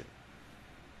completion?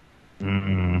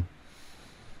 Mm-hmm.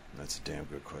 That's a damn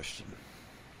good question.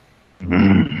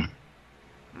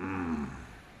 Mm-hmm.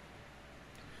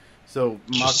 So,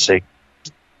 just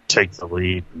take the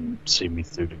lead and see me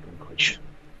through to completion.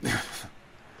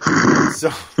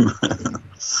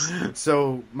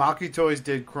 So Maki Toys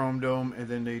did Chrome Dome, and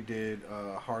then they did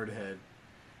Hardhead,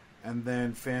 and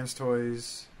then Fans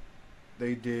Toys,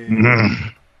 they did.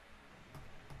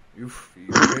 Oof, you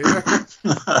okay there?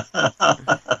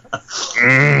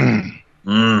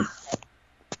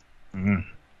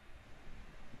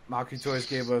 Maki Toys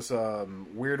gave us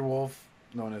Weird Wolf,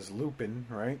 known as Lupin,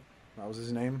 right? That was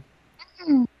his name.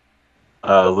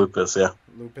 Lupus, yeah.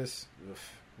 Lupus,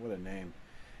 oof, what a name.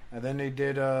 And then they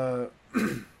did,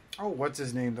 what's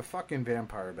his name? The fucking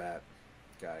vampire bat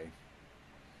guy.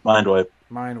 Mindwipe.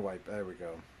 Mindwipe, there we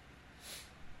go.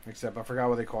 Except I forgot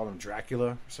what they called him,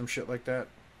 Dracula, or some shit like that.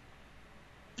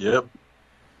 Yep.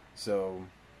 So,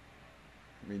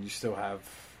 I mean, you still have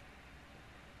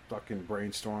fucking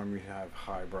Brainstorm, you have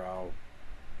Highbrow.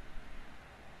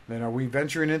 Then are we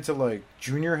venturing into, like,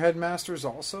 junior Headmasters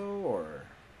also, or?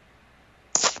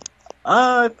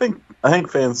 I think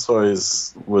Fans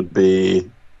Toys would be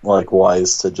like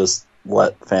wise to just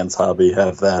let Fans Hobby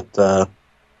have that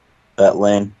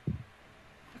lane.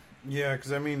 Yeah,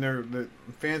 because I mean, the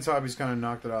Fans Hobby's kind of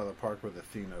knocked it out of the park with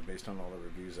Athena, based on all the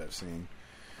reviews I've seen.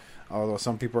 Although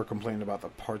some people are complaining about the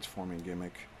parts forming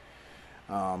gimmick.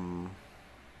 Well,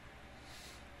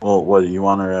 what do you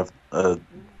want her to have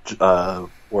a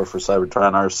War for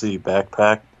Cybertron RC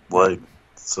backpack, like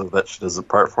so that she doesn't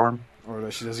part form, or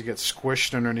that she doesn't get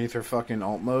squished underneath her fucking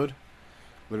alt mode?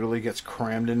 Literally gets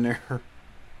crammed in there.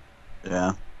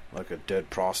 Yeah, like a dead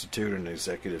prostitute in an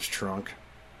executive's trunk.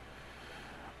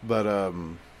 But I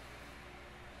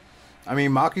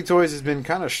mean, Maki Toys has been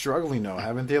kind of struggling though,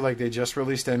 haven't they? Like they just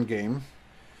released Endgame.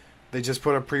 They just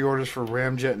put up pre-orders for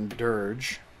Ramjet and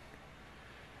Dirge.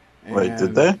 Wait,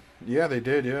 did they? Yeah, they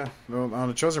did, yeah. Well, on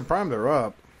the Chosen Prime, they're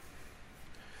up.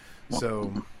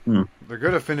 So, they're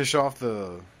going to finish off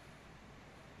the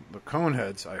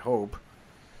Coneheads, I hope.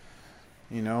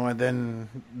 You know, and then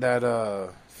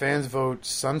that Fans Vote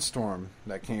Sunstorm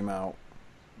that came out,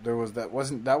 that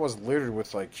was littered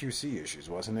with like QC issues,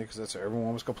 wasn't it? Because that's what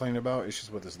everyone was complaining about, issues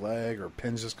with his leg or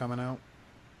pins just coming out.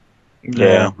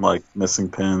 Yeah, like missing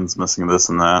pins, missing this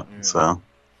and that. Yeah. So,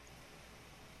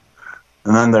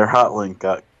 and then their Hot Link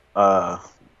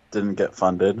didn't get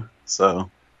funded. So,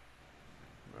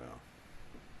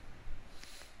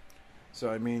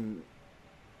 I mean,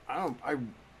 I'm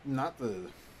not the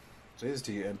say this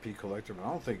to you, MP collector, but I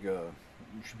don't think you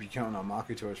should be counting on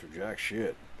Maki Toys for jack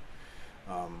shit.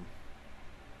 I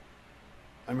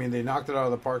mean, they knocked it out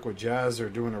of the park with Jazz. They're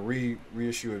doing a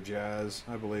reissue of Jazz,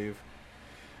 I believe.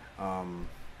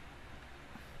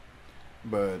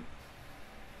 But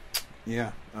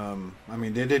yeah, I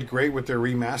mean, they did great with their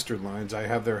remastered lines. I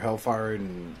have their Hellfire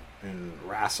and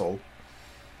Wrassle.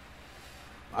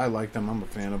 I like them. I'm a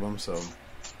fan of them, so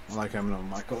I like having them in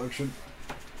my collection.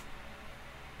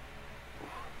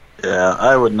 Yeah,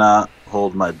 I would not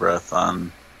hold my breath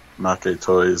on Maki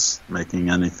Toys making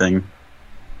anything.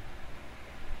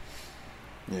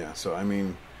 Yeah, so I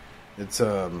mean, it's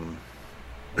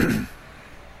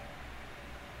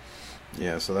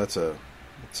yeah, so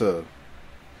it's a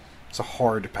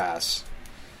hard pass.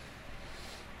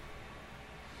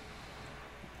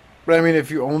 But I mean, if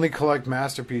you only collect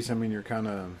Masterpiece, I mean, you're kind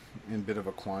of in a bit of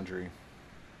a quandary.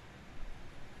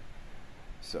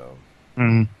 So,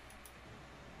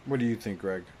 what do you think,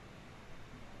 Greg?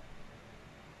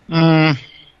 I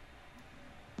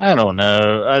don't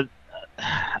know.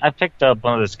 I picked up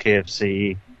one of those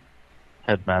KFC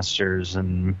Headmasters,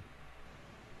 and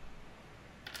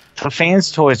the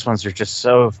Fans Toys ones are just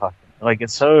so fucking, like,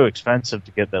 it's so expensive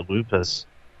to get that Lupus.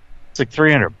 It's like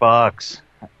 $300,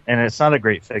 and it's not a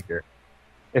great figure.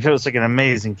 If it was like an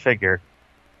amazing figure,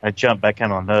 I'd jump back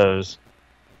in on those.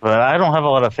 But I don't have a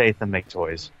lot of faith in Make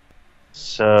Toys.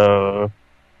 So,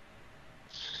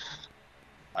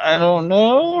 I don't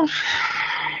know.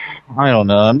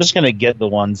 I'm just going to get the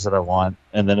ones that I want.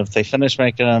 And then if they finish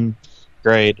making them,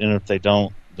 great. And if they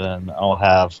don't, then I'll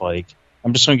have, like,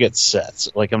 I'm just going to get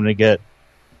sets. Like, I'm going to get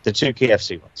the 2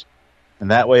 KFC ones. And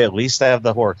that way, at least I have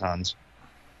the Horcons.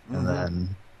 And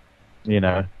then, you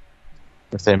know,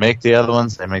 if they make the other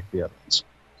ones, they make the other ones.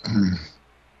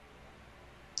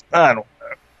 I don't know.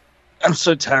 I'm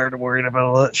so tired of worrying about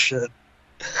all that shit.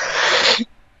 I'm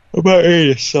about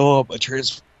ready to sell all my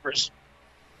Transformers.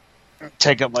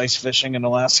 Take up ice fishing in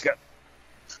Alaska.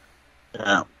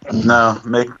 Yeah. No,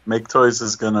 Make Toys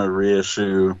is going to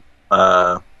reissue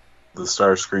the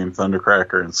Starscream,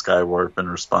 Thundercracker, and Skywarp in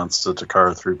response to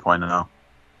Takara 3.0.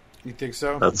 You think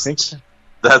so? I think so.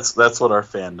 That's what our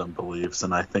fandom believes,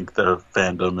 and I think the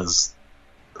fandom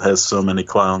has so many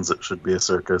clowns it should be a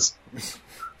circus.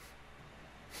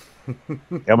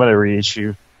 I'm gonna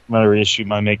reissue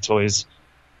my Make Toys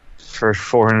for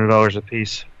 $400 a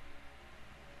piece.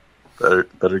 Better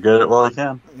get it while I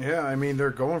can. Yeah, I mean,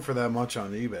 they're going for that much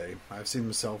on eBay. I've seen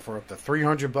them sell for up to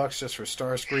 $300 just for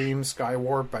Starscream,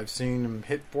 Skywarp. I've seen them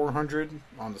hit $400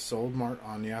 on the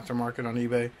on the aftermarket on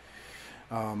eBay.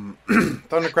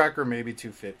 Thundercracker maybe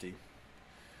 $250.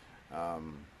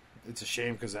 It's a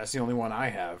shame because that's the only one I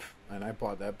have, and I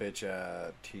bought that bitch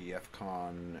at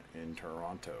TFCon in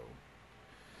Toronto.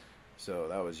 So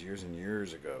that was years and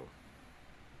years ago.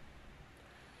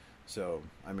 So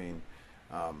I mean,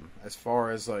 as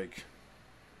far as like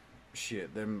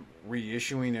shit, them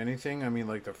reissuing anything, I mean,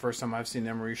 like the first time I've seen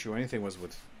them reissue anything was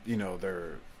with, you know,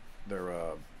 their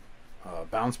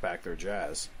bounce back, their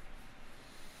Jazz.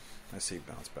 I see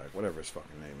bounce back, whatever his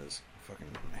fucking name is.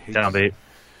 I hate Downbeat.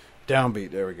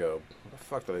 Downbeat, there we go. What the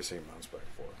fuck did I say bounce back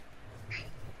for?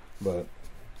 But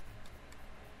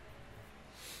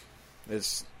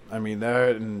I mean,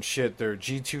 that and shit, their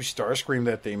G2 Starscream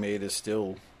that they made is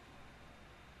still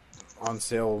on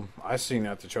sale. I seen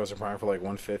that at the Chosen Prime for like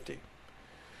 $150.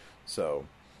 So,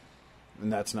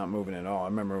 and that's not moving at all. I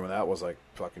remember when that was like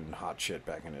fucking hot shit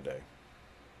back in the day.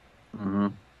 Mm-hmm.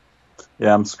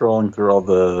 Yeah, I'm scrolling through all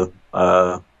the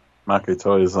Maki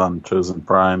toys on Chosen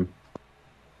Prime,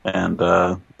 and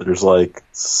there's like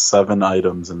 7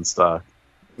 items in stock.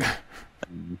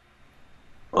 And,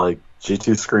 like,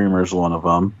 G2 Screamer's one of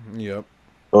them. Yep.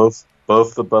 Both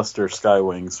the Buster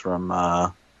Skywings from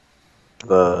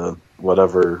the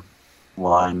whatever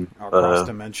line. Across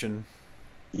Dimension.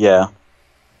 Yeah.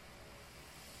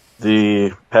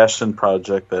 The Passion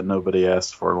Project that nobody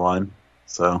asked for line.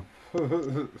 So.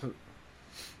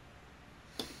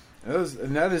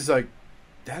 That is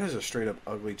a straight up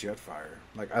ugly Jetfire.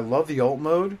 Like, I love the alt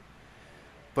mode,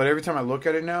 but every time I look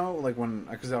at it now, like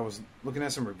because I was looking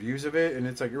at some reviews of it, and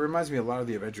it's like, it reminds me a lot of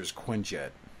the Avengers Quinjet.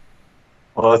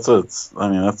 Well, that's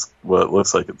what it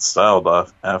looks like it's styled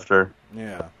off after.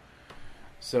 Yeah.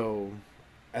 So,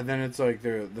 and then it's like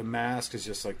the mask is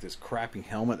just like this crappy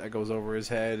helmet that goes over his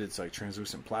head. It's like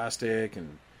translucent plastic,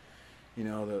 and you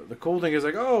know, the cool thing is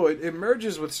like, oh, it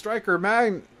merges with Stryker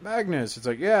Magnus. It's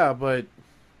like, yeah, but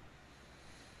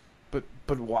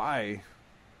why?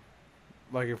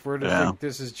 Like, if we're to think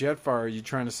this is Jetfire, are you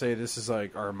trying to say this is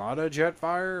like Armada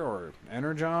Jetfire or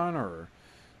Energon or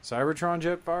Cybertron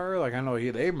Jetfire? Like, I know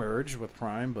they merged with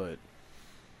Prime, but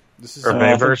this is... Or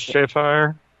Bayverse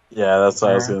Jetfire? Yeah, that's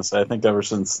what I was going to say. I think ever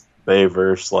since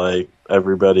Bayverse, like,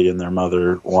 everybody and their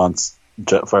mother wants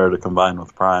Jetfire to combine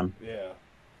with Prime. Yeah.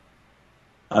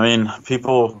 I mean,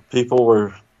 people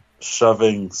were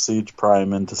shoving Siege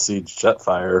Prime into Siege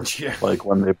Jetfire, like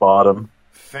when they bought them,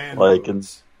 fan like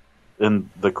modes. in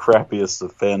the crappiest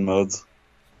of fan modes.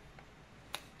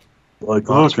 Like,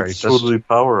 look, it's totally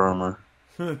power armor.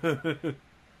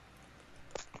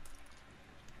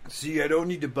 See, I don't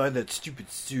need to buy that stupid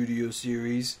Studio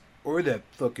Series or that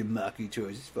fucking Maki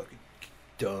toys. It's fucking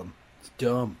dumb. It's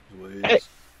dumb. Is what it is.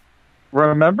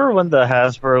 Remember when the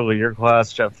Hasbro Leader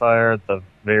Class Jetfire, the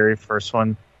very first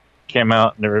one, came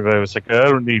out and everybody was like, I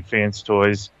don't need fans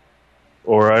toys,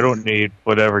 or I don't need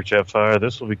whatever Jetfire,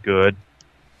 this will be good.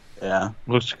 Yeah.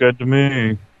 Looks good to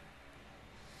me.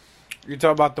 You're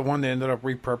talking about the one they ended up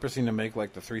repurposing to make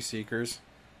like the 3 Seekers?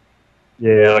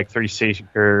 Yeah, like 3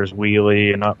 Seekers,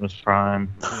 Wheelie, and Optimus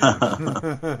Prime.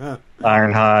 Yeah.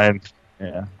 Ironhide.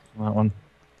 Yeah, that one.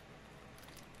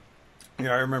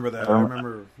 Yeah, I remember that. I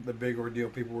remember the big ordeal.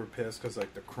 People were pissed because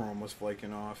like the chrome was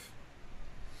flaking off.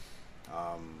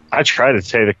 I tried to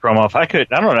take the chrome off. I don't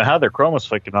know how the chrome was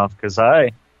flaking off because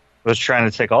I was trying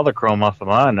to take all the chrome off of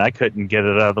mine. And I couldn't get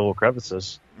it out of the little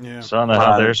crevices. Yeah. So I don't know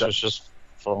how theirs was just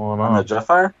falling off. On the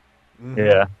Jetfire? Mm-hmm.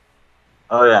 Yeah.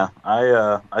 Oh yeah,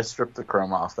 I stripped the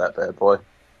chrome off that bad boy.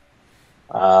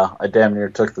 I damn near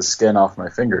took the skin off my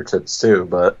fingertips too,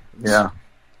 but yeah,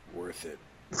 worth it.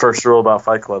 First rule about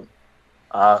Fight Club.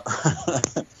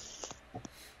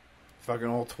 Fucking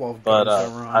all 12 guns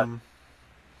that were on them.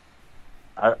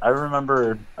 I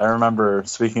remember,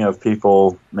 speaking of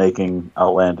people making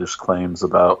outlandish claims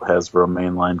about Hasbro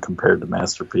mainline compared to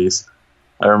Masterpiece,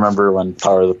 I remember when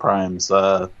Power of the Primes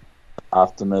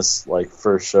Optimus like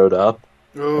first showed up,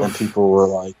 and people were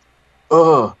like,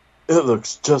 "Oh, it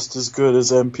looks just as good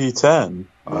as MP10."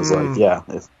 I was like, "Yeah,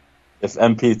 if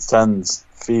MP10's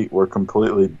feet were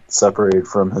completely separated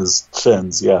from his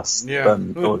shins, yes,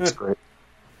 then it looks great."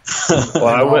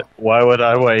 Why would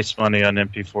I waste money on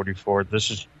MP44? This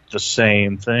is the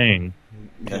same thing.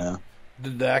 Yeah. The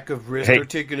lack of wrist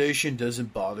articulation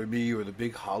doesn't bother me, or the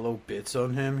big hollow bits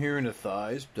on him here in the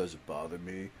thighs doesn't bother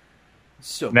me.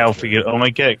 So now, if we could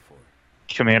only get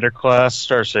Commander Class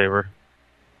Starsaber.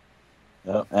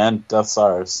 Yep, and Death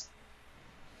Stars.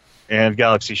 And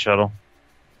Galaxy Shuttle.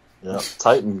 Yep,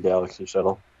 Titan Galaxy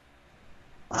Shuttle.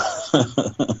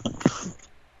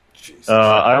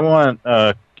 I want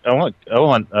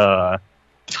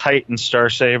Titan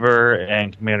Starsaber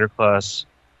and Commander Class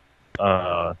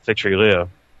Victory Leo.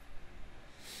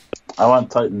 I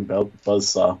want Titan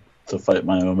Buzzsaw to fight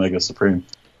my Omega Supreme.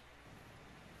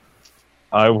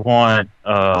 I want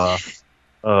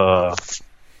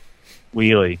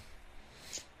Wheelie.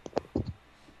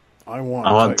 I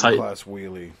want Titan Class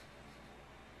Wheelie.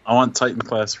 I want Titan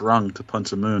Class Rung to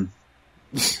punch a moon.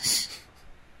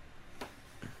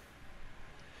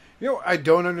 You know, I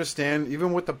don't understand.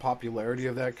 Even with the popularity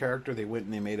of that character, they went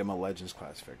and they made him a Legends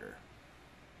class figure.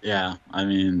 Yeah, I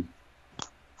mean,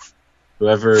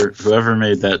 whoever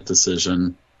made that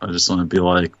decision, I just want to be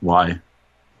like, why?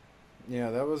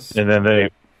 Yeah, that was. And then they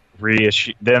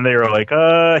reissue. Then they were like,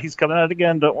 he's coming out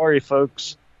again. Don't worry,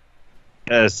 folks.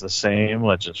 It's the same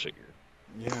Legends figure.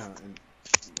 Yeah, and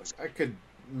I could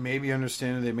maybe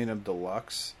understand if they made them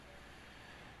deluxe.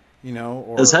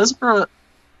 Or Has Hasbro?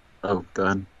 Oh, go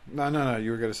ahead. No.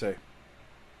 You were gonna say.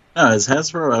 No, has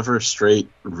Hasbro ever straight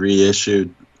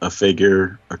reissued a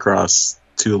figure across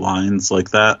two lines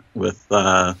like that with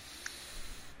the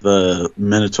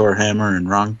Minotaur hammer and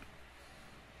rung?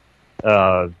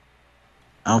 I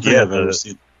don't think I've ever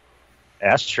seen.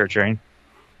 Astro Train.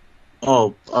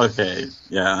 Oh, okay.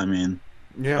 Yeah, I mean,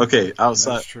 okay.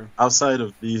 Outside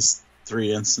of these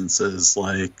three instances,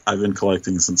 like I've been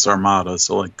collecting since Armada,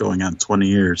 so like going on 20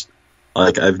 years.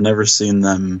 Like I've never seen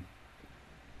them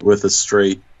with a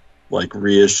straight like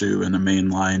reissue in a main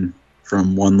line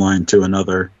from one line to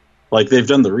another. Like they've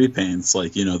done the repaints,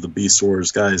 like the Beast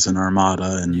Wars guys in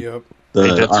Armada and the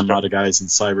Armada guys in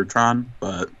Cybertron,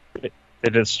 but they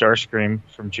did Starscream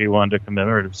from G1 to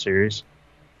commemorative series.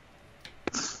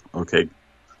 Okay.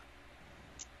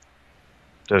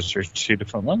 Those are two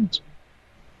different ones.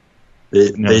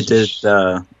 They did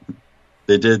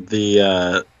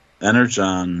the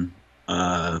Energon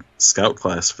Scout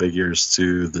class figures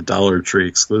to the Dollar Tree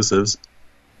exclusives.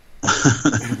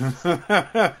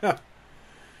 I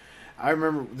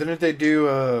remember. Didn't they do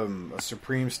a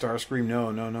Supreme Starscream? No.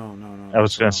 I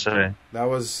was gonna say that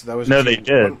was. No, they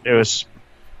did. It was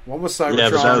one was Cybertron. Yeah,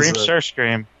 Supreme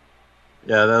Starscream.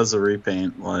 Yeah, that was a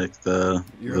repaint. Like it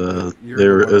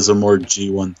was a more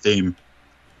G1 theme.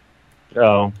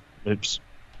 Oh, oops.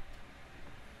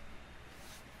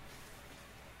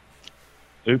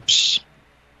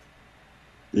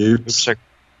 I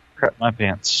crap my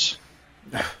pants.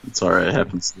 It's alright, it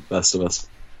happens to the best of us.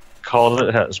 Called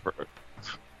it Hasbro.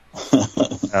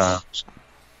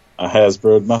 I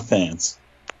Hasbro'd my pants.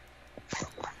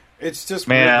 It's just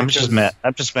man, I'm just mad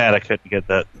I couldn't get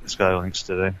that Skylinks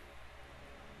today.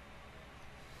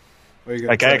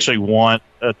 Like I actually want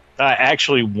a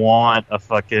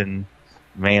fucking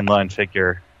mainline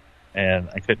figure, and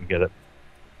I couldn't get it.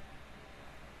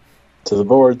 To the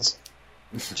boards.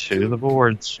 To the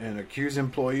boards. And accuse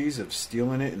employees of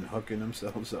stealing it and hooking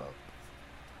themselves up.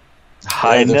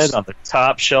 Hiding it on the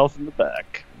top shelf in the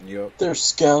back. Yep. They're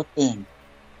scalping.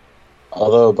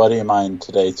 Although a buddy of mine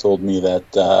today told me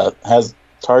that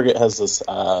Target has this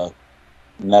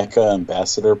NECA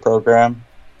ambassador program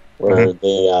where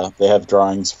they have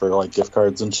drawings for like gift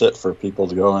cards and shit for people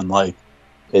to go and like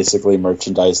basically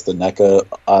merchandise the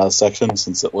NECA section,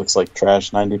 since it looks like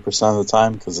trash 90% of the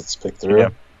time because it's picked through.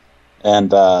 Yep.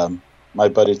 And my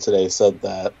buddy today said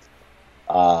that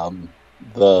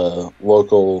the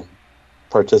local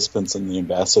participants in the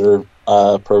ambassador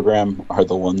program are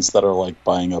the ones that are like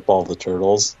buying up all the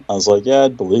turtles. I was like, yeah,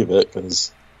 I'd believe it,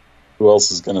 because who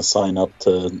else is going to sign up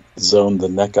to zone the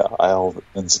NECA aisle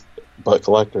but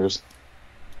collectors?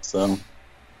 So,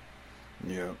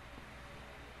 yeah.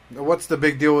 What's the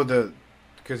big deal with the?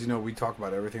 Because we talk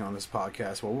about everything on this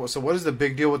podcast. Well, so what is the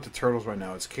big deal with the turtles right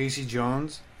now? It's Casey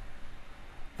Jones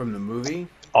from the movie.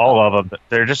 All of them.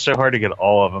 They're just so hard to get.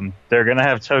 All of them. They're gonna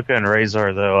have Toka and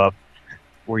Razor though up,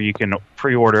 where you can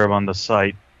pre-order them on the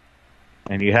site,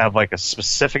 and you have like a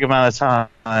specific amount of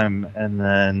time, and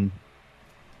then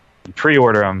you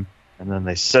pre-order them, and then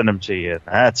they send them to you. And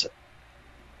that's it.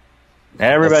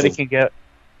 Everybody can get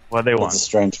what they want. It's a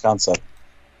strange concept.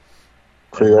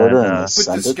 Pre-order and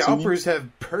but the scalpers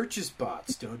have purchase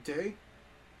bots, don't they?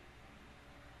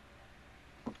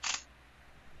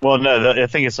 Well, no, I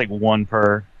think it's like one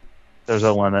per. There's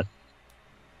a limit.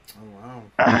 Oh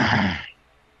wow.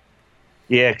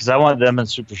 Yeah, because I want them in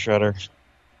Super Shredder,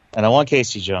 and I want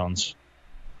Casey Jones,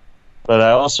 but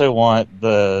I also want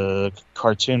the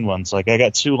cartoon ones. Like I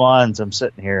got 2 lines. I'm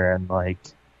sitting here and like,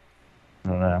 I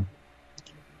don't know.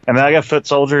 And then I got Foot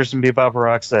Soldiers and Bebop and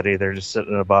Rocksteady. They're just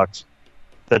sitting in a box.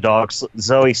 The dog,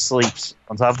 Zoe, sleeps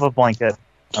on top of a blanket,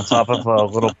 on top of a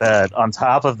little bed, on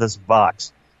top of this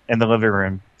box in the living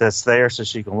room that's there so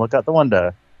she can look out the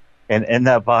window. And in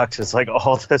that box is like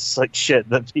all this like shit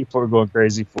that people are going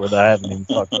crazy for that I haven't even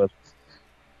talked about.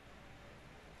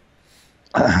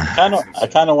 I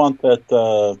kind of want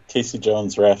that Casey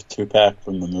Jones Raph 2-pack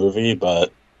from the movie,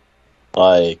 but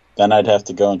like then I'd have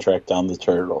to go and track down the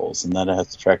Turtles, and then I'd have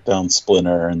to track down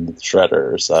Splinter and the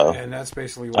Shredder. So, and that's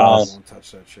basically why I won't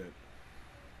touch that shit.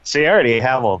 See, I already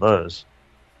have all those.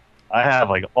 I have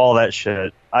like all that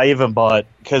shit. I even bought,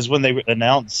 because when they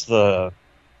announced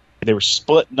they were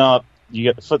splitting up. You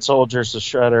get the Foot Soldiers, the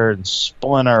Shredder, and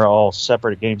Splinter all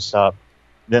separate at GameStop.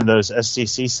 Then those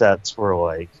STC sets were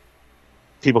like,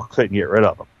 people couldn't get rid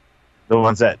of them. The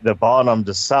ones that bought them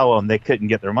to sell them, they couldn't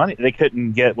get their money. They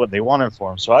couldn't get what they wanted for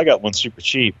them. So I got one super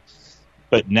cheap.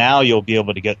 But now you'll be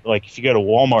able to get, like, if you go to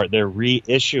Walmart, they're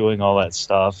reissuing all that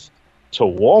stuff to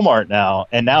Walmart now,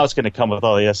 and now it's going to come with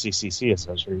all the SCCC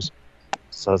accessories.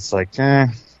 So it's like,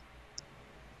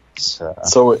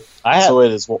 So wait,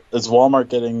 is Walmart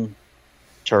getting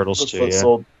Turtles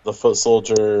too? The Foot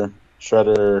Soldier,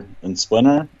 Shredder, and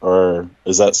Splinter, or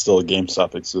is that still a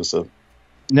GameStop exclusive?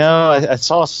 No, I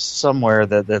saw somewhere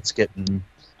that's getting.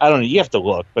 I don't know. You have to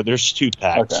look, but there's 2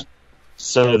 packs. Okay.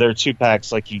 So there are 2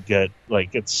 packs, like you get,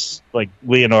 like it's like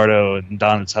Leonardo and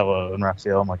Donatello and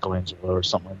Raphael and Michelangelo or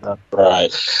something like that.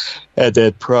 Right. And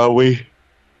then probably,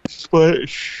 but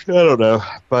I don't know.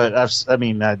 But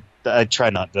I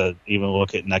try not to even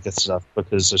look at NECA stuff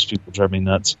because those people drive me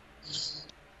nuts.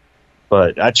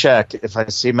 But I check if I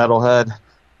see Metalhead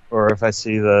or if I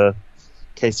see the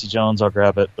Casey Jones, I'll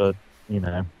grab it. But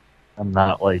I'm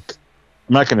not going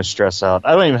to stress out.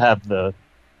 I don't even have the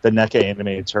NECA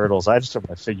animated turtles. I just have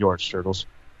my Figure Arts turtles.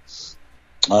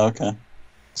 Oh, okay.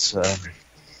 So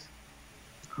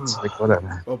it's like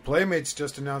whatever. Well, Playmates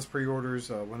just announced pre-orders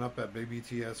went up at Big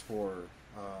BTS for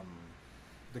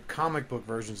the comic book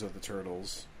versions of the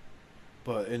turtles,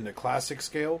 but in the classic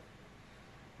scale,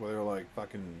 where they're like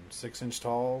fucking 6-inch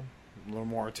tall, a little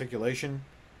more articulation.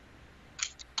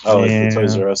 Oh, like the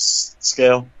Toys R Us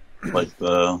scale, like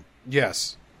the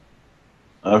yes.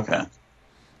 Okay.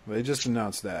 They just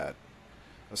announced that.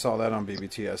 I saw that on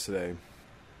BBTS today.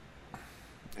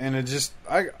 And it just...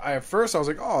 I at first I was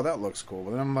like, oh, that looks cool.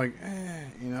 But then I'm like,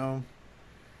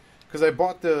 because I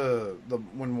bought the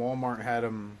when Walmart had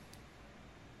them,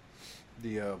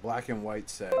 the black and white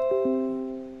set.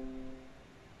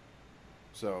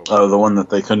 So... Oh, the one that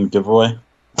they couldn't give away?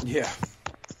 Yeah.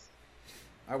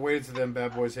 I waited till them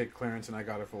bad boys hit clearance and I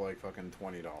got it for like fucking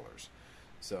 $20.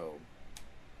 So...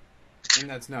 And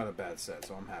that's not a bad set,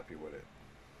 so I'm happy with it.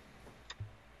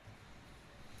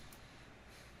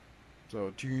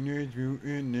 So, Teenage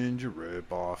Mutant Ninja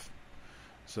Ripoff.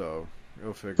 So,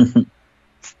 go figure.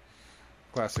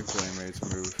 Classic Playmates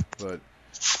move. But,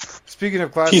 speaking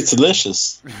of classic...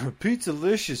 Pizzalicious.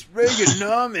 Pizzalicious.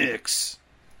 Reaganomics.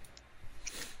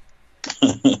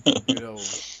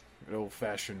 Good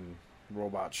old-fashioned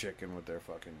robot chicken with their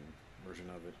fucking version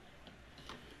of it.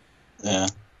 Yeah.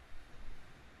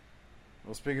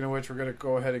 Well, speaking of which, we're going to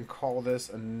go ahead and call this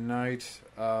a night.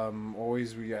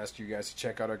 Always, we ask you guys to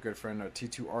check out our good friend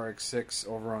T2RX6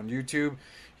 over on YouTube.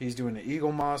 He's doing the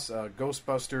Eagle Moss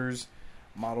Ghostbusters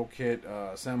model kit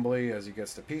assembly as he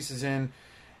gets the pieces in.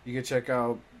 You can check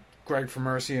out Greg for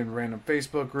Mercy in random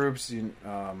Facebook groups. You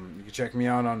can check me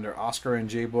out under Oscar and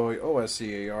J-Boy,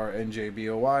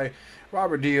 OSCAR-NJBOY.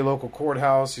 Robert D, local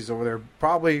courthouse. He's over there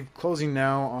probably closing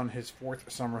now on his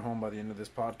 4th summer home by the end of this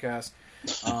podcast.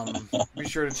 Be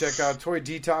sure to check out Toy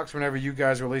Detox whenever you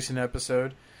guys release an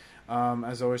episode.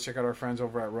 As always, check out our friends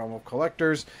over at Realm of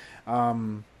Collectors.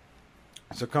 So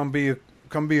come be a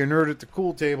nerd at the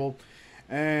cool table.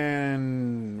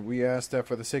 And we ask that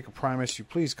for the sake of Primus, you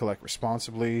please collect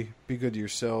responsibly, be good to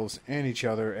yourselves and each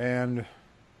other, and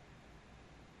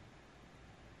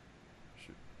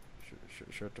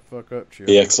shut the fuck up, Chip.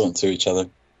 Be excellent to each other.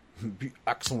 Be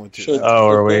excellent to each other. Oh,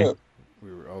 are we? I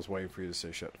was waiting for you to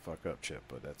say shut the fuck up, Chip,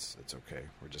 but it's okay.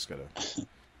 We're just gonna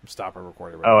stop our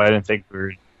recording. I didn't think we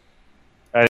were